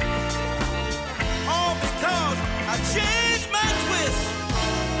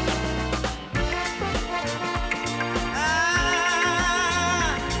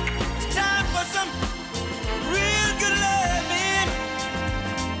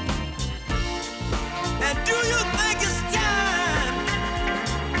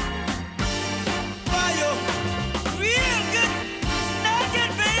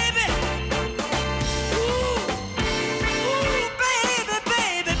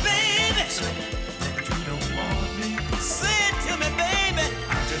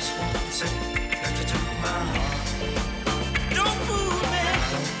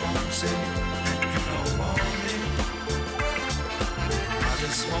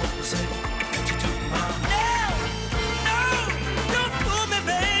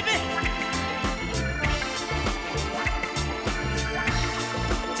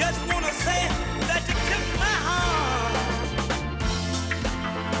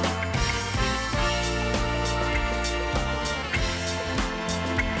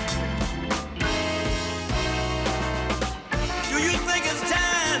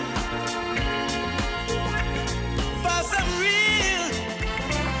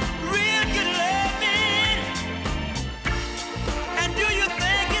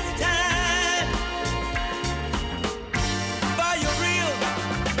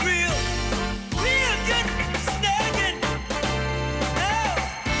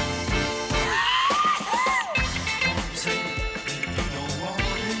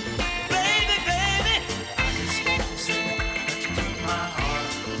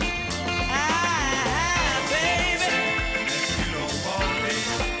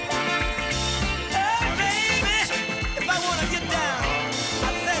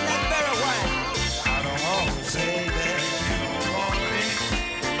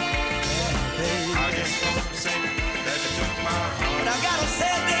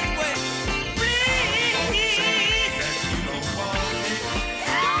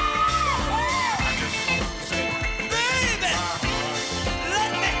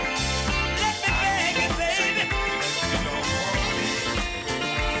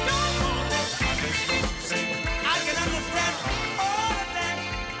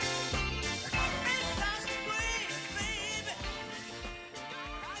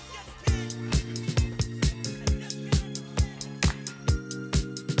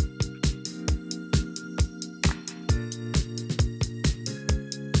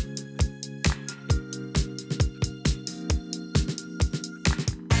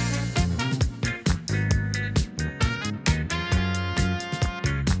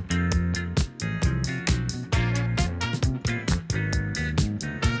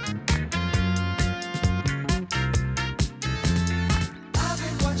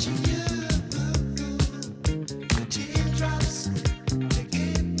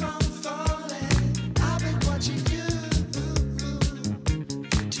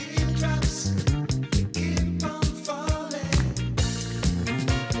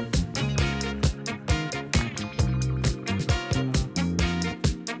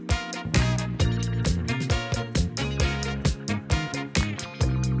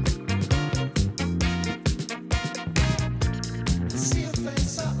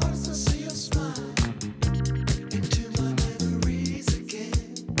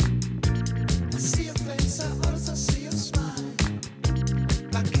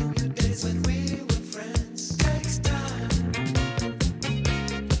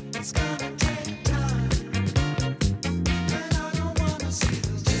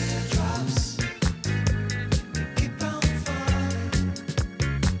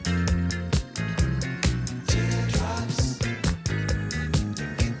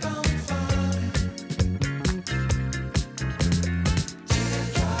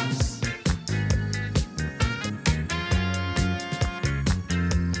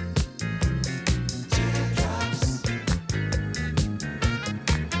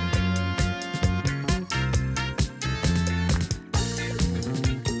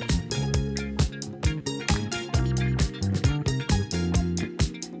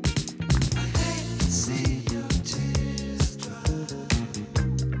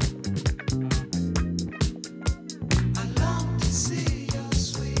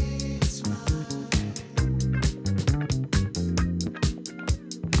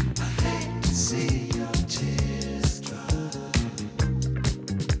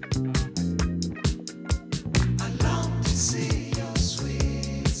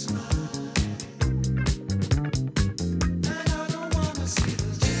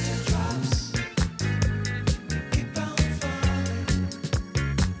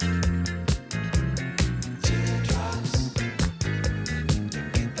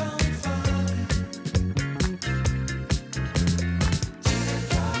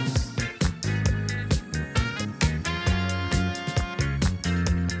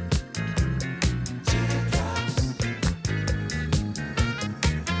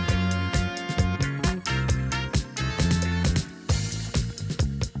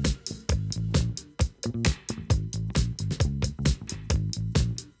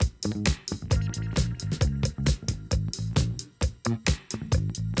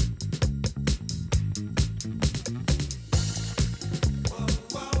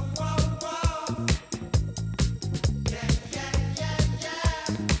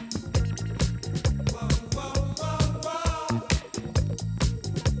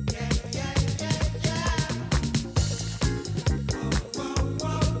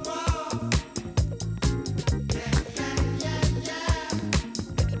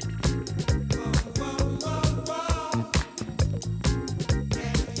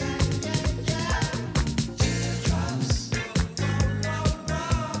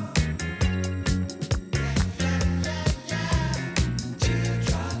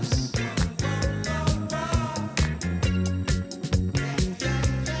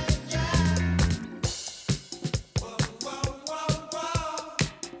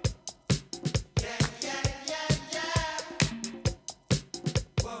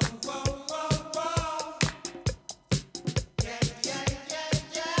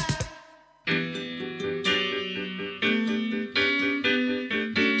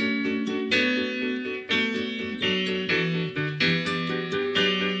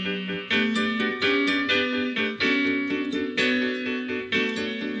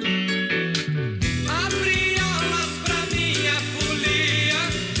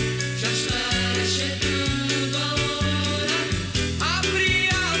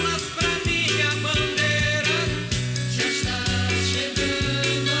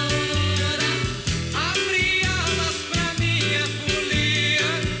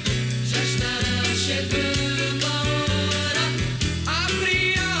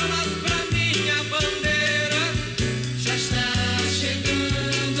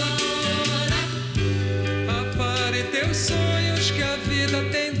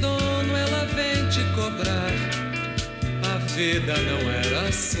 vida não era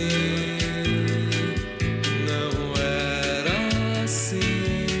assim, não era assim.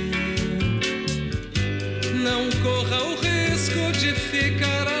 Não corra o risco de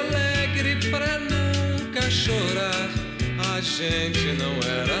ficar alegre pra nunca chorar. A gente não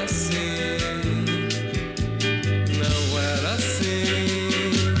era assim, não era assim.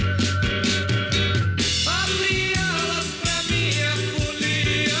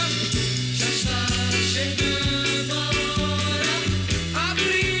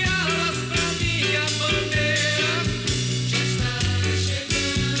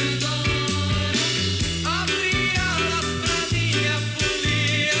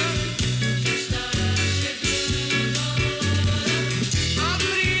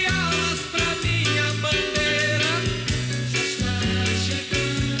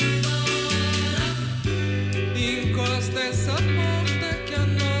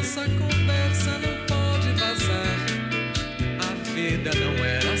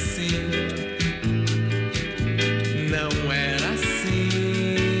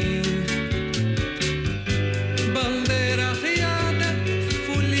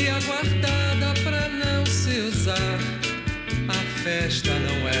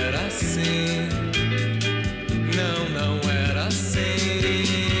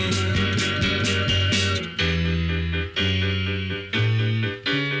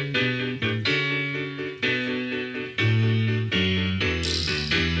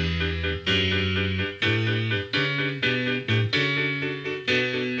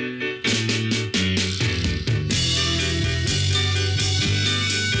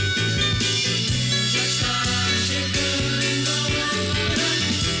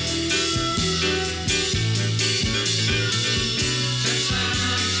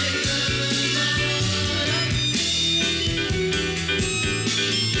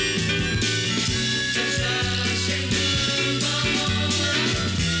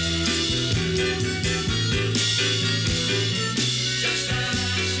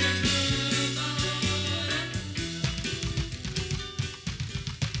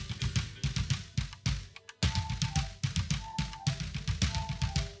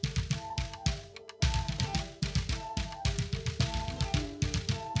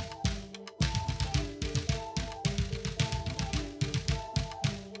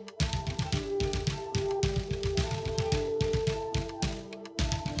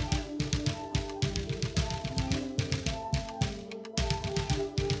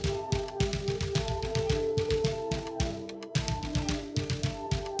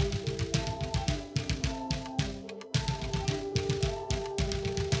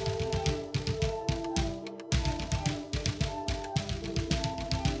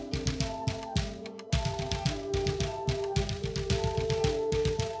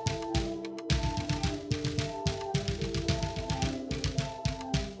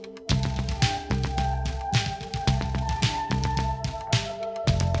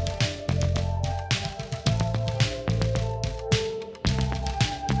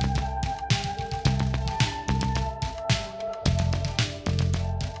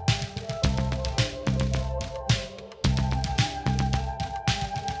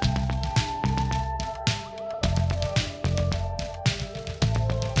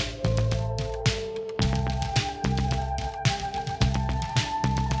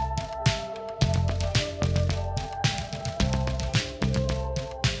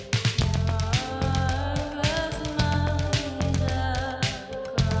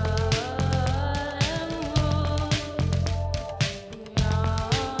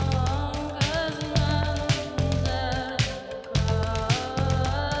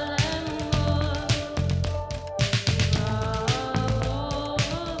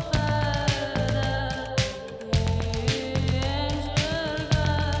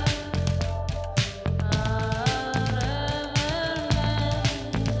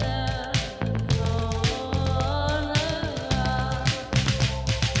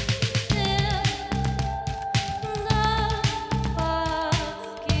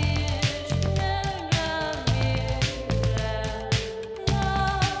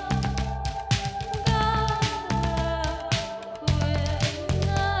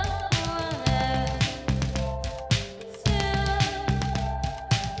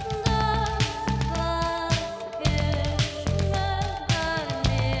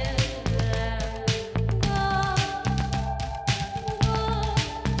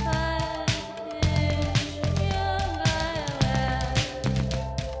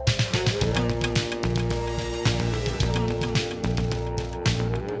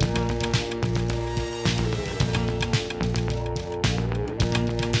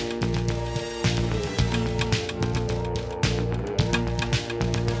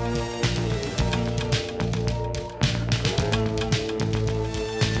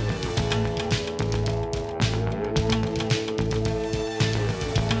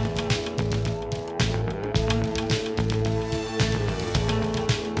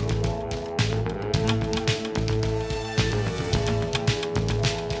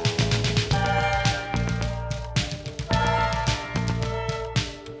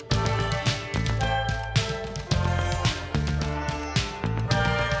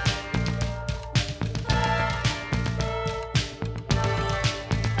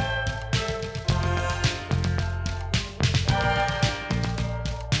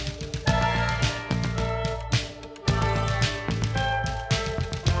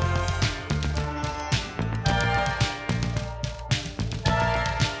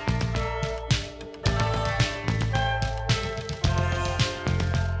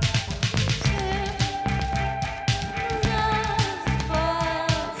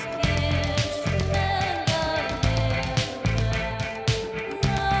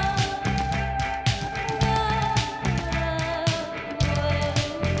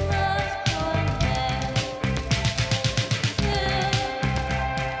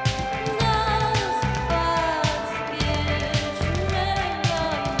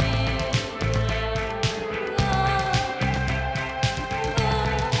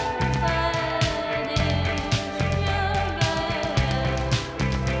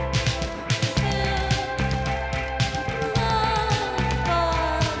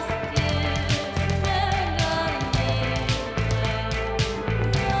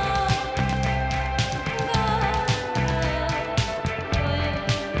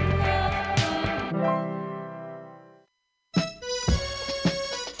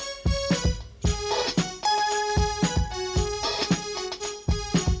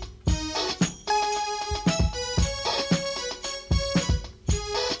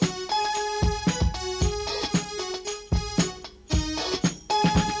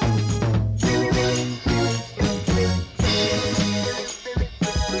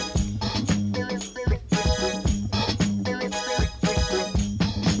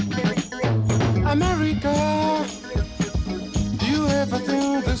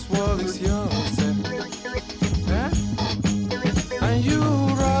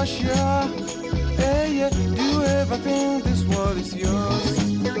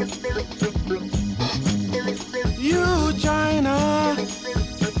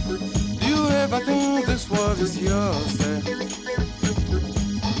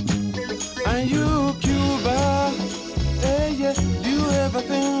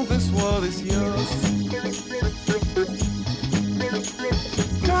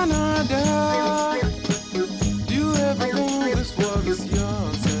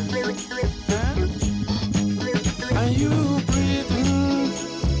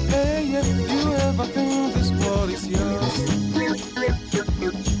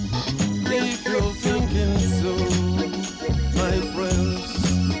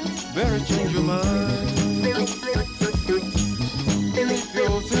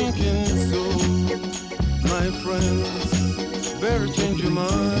 times better change your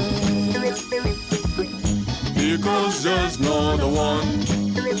mind, because there's no the one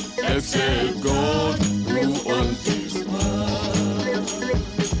except God who owns this mind.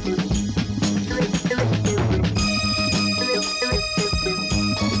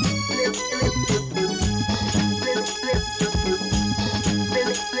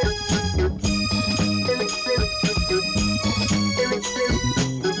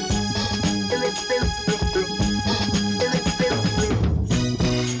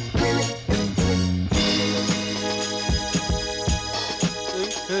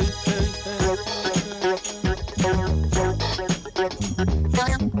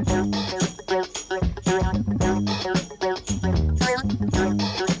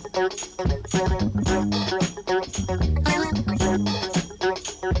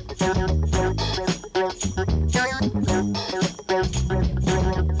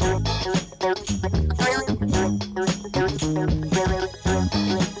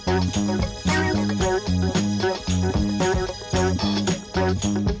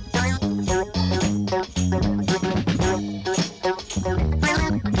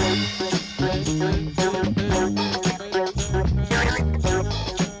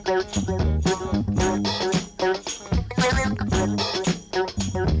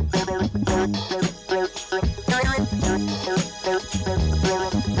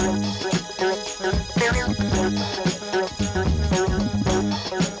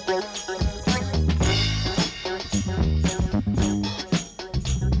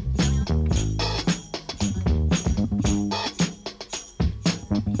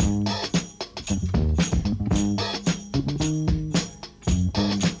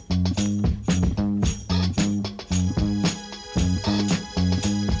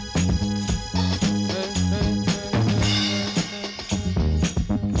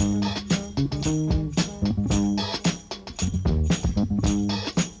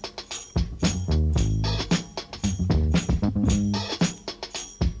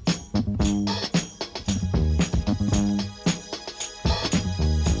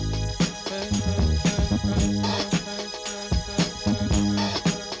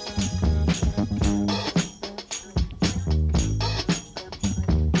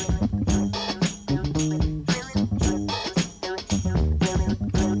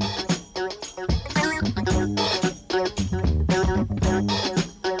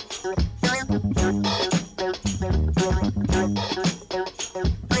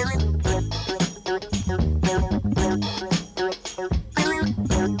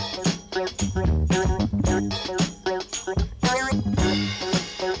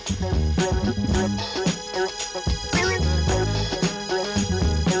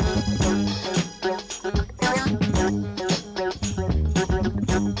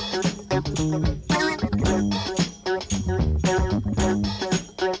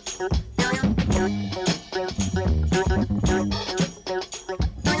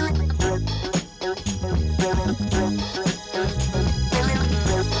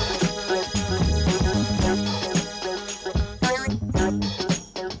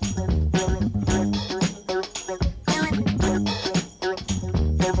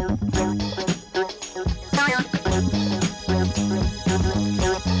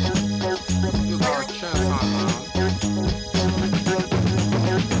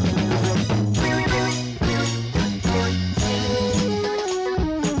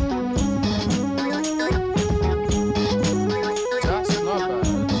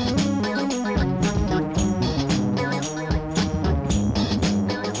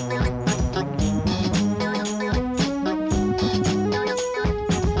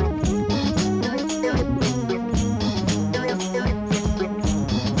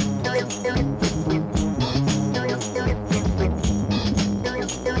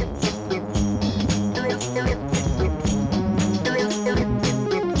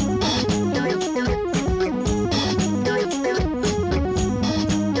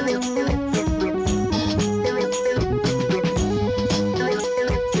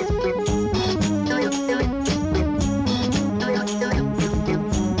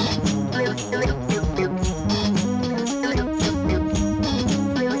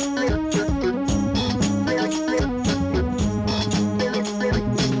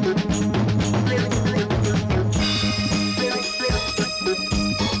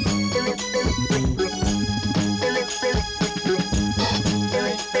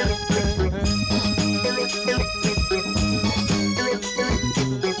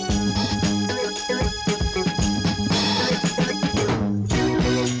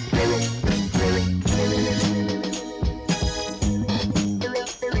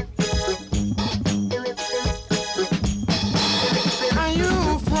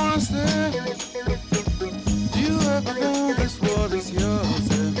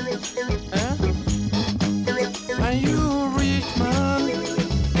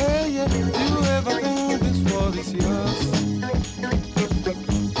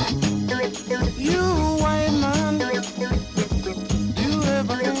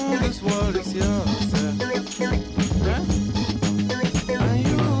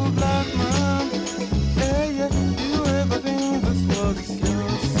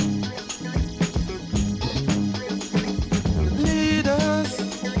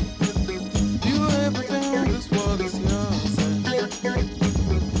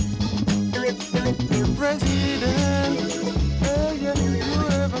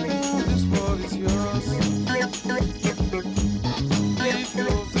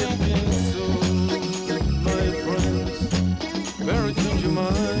 change your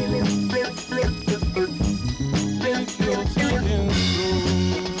mind. Take your thinking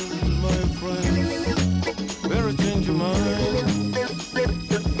through, my friend. Better change your mind.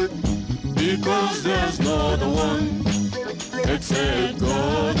 Because there's no other one except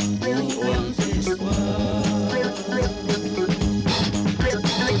God who owns this world.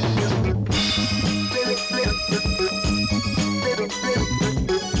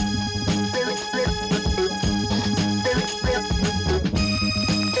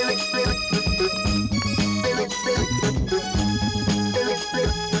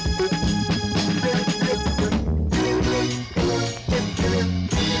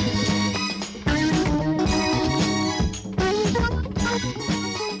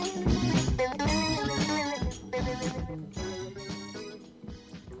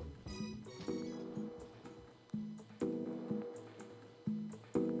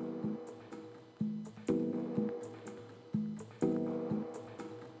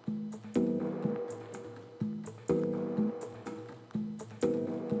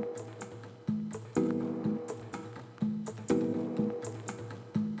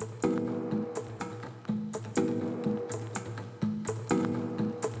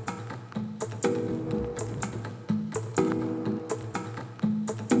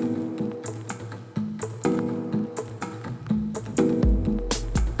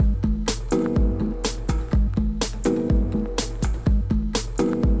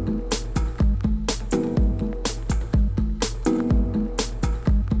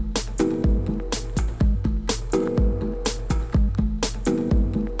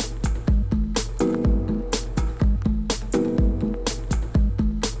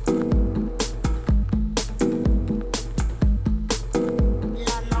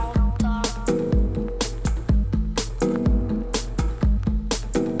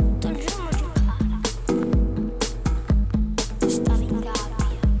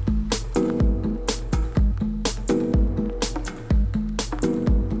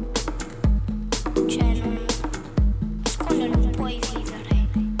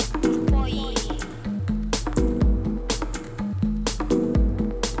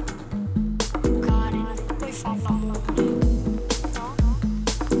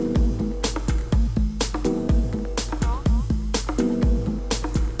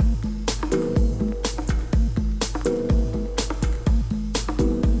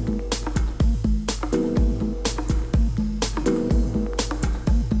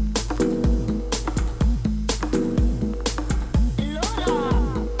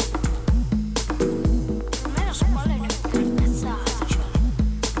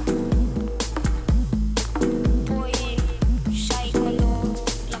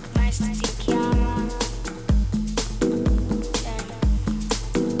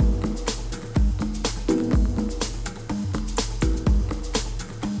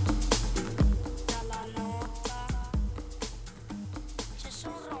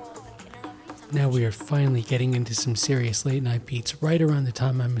 Now we are finally getting into some serious late night beats right around the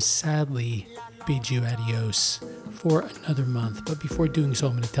time I must sadly bid you adios for another month. But before doing so,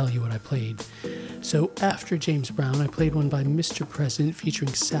 I'm going to tell you what I played. So after James Brown, I played one by Mr. President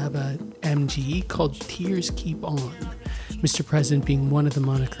featuring Sabba MG called Tears Keep On. Mr. President being one of the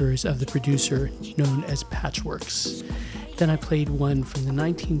monikers of the producer known as Patchworks. Then I played one from the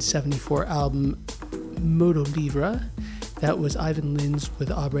 1974 album Modo Livre. That was Ivan Lins with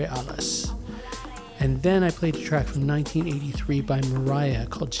Abre Alas. And then I played a track from 1983 by Mariah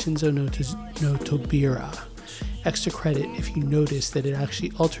called Shinzo no Tobira. Extra credit if you notice that it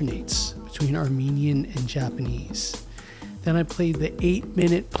actually alternates between Armenian and Japanese. Then I played the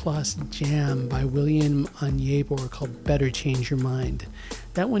 8-minute plus jam by William Onyeabor called Better Change Your Mind.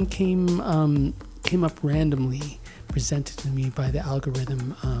 That one came up randomly, presented to me by the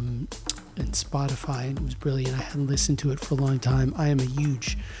algorithm and Spotify, and it was brilliant. I hadn't listened to it for a long time. I am a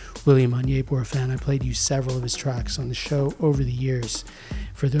huge William Onyeabor fan. I played you several of his tracks on the show over the years.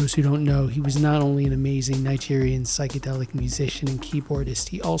 For those who don't know, he was not only an amazing Nigerian psychedelic musician and keyboardist,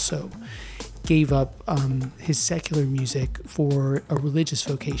 he also gave up his secular music for a religious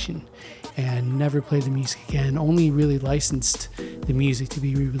vocation and never played the music again, only really licensed the music to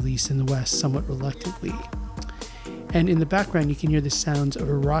be re-released in the West somewhat reluctantly. And in the background, you can hear the sounds of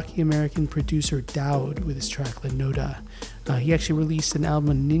Iraqi-American producer Dauwd with his track Nota. He actually released an album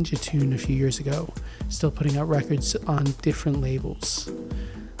on Ninja Tune a few years ago, still putting out records on different labels.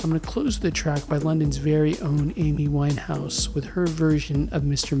 I'm going to close with a track by London's very own Amy Winehouse with her version of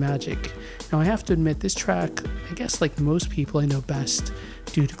Mr. Magic. Now, I have to admit, this track, I guess like most people I know best,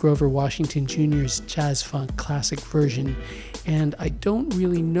 due to Grover Washington Jr.'s jazz funk classic version, And I don't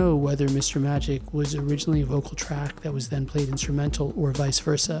really know whether Mr. Magic was originally a vocal track that was then played instrumental or vice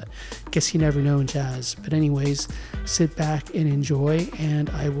versa. Guess you never know in jazz. But anyways, sit back and enjoy, and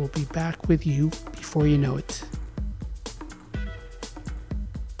I will be back with you before you know it.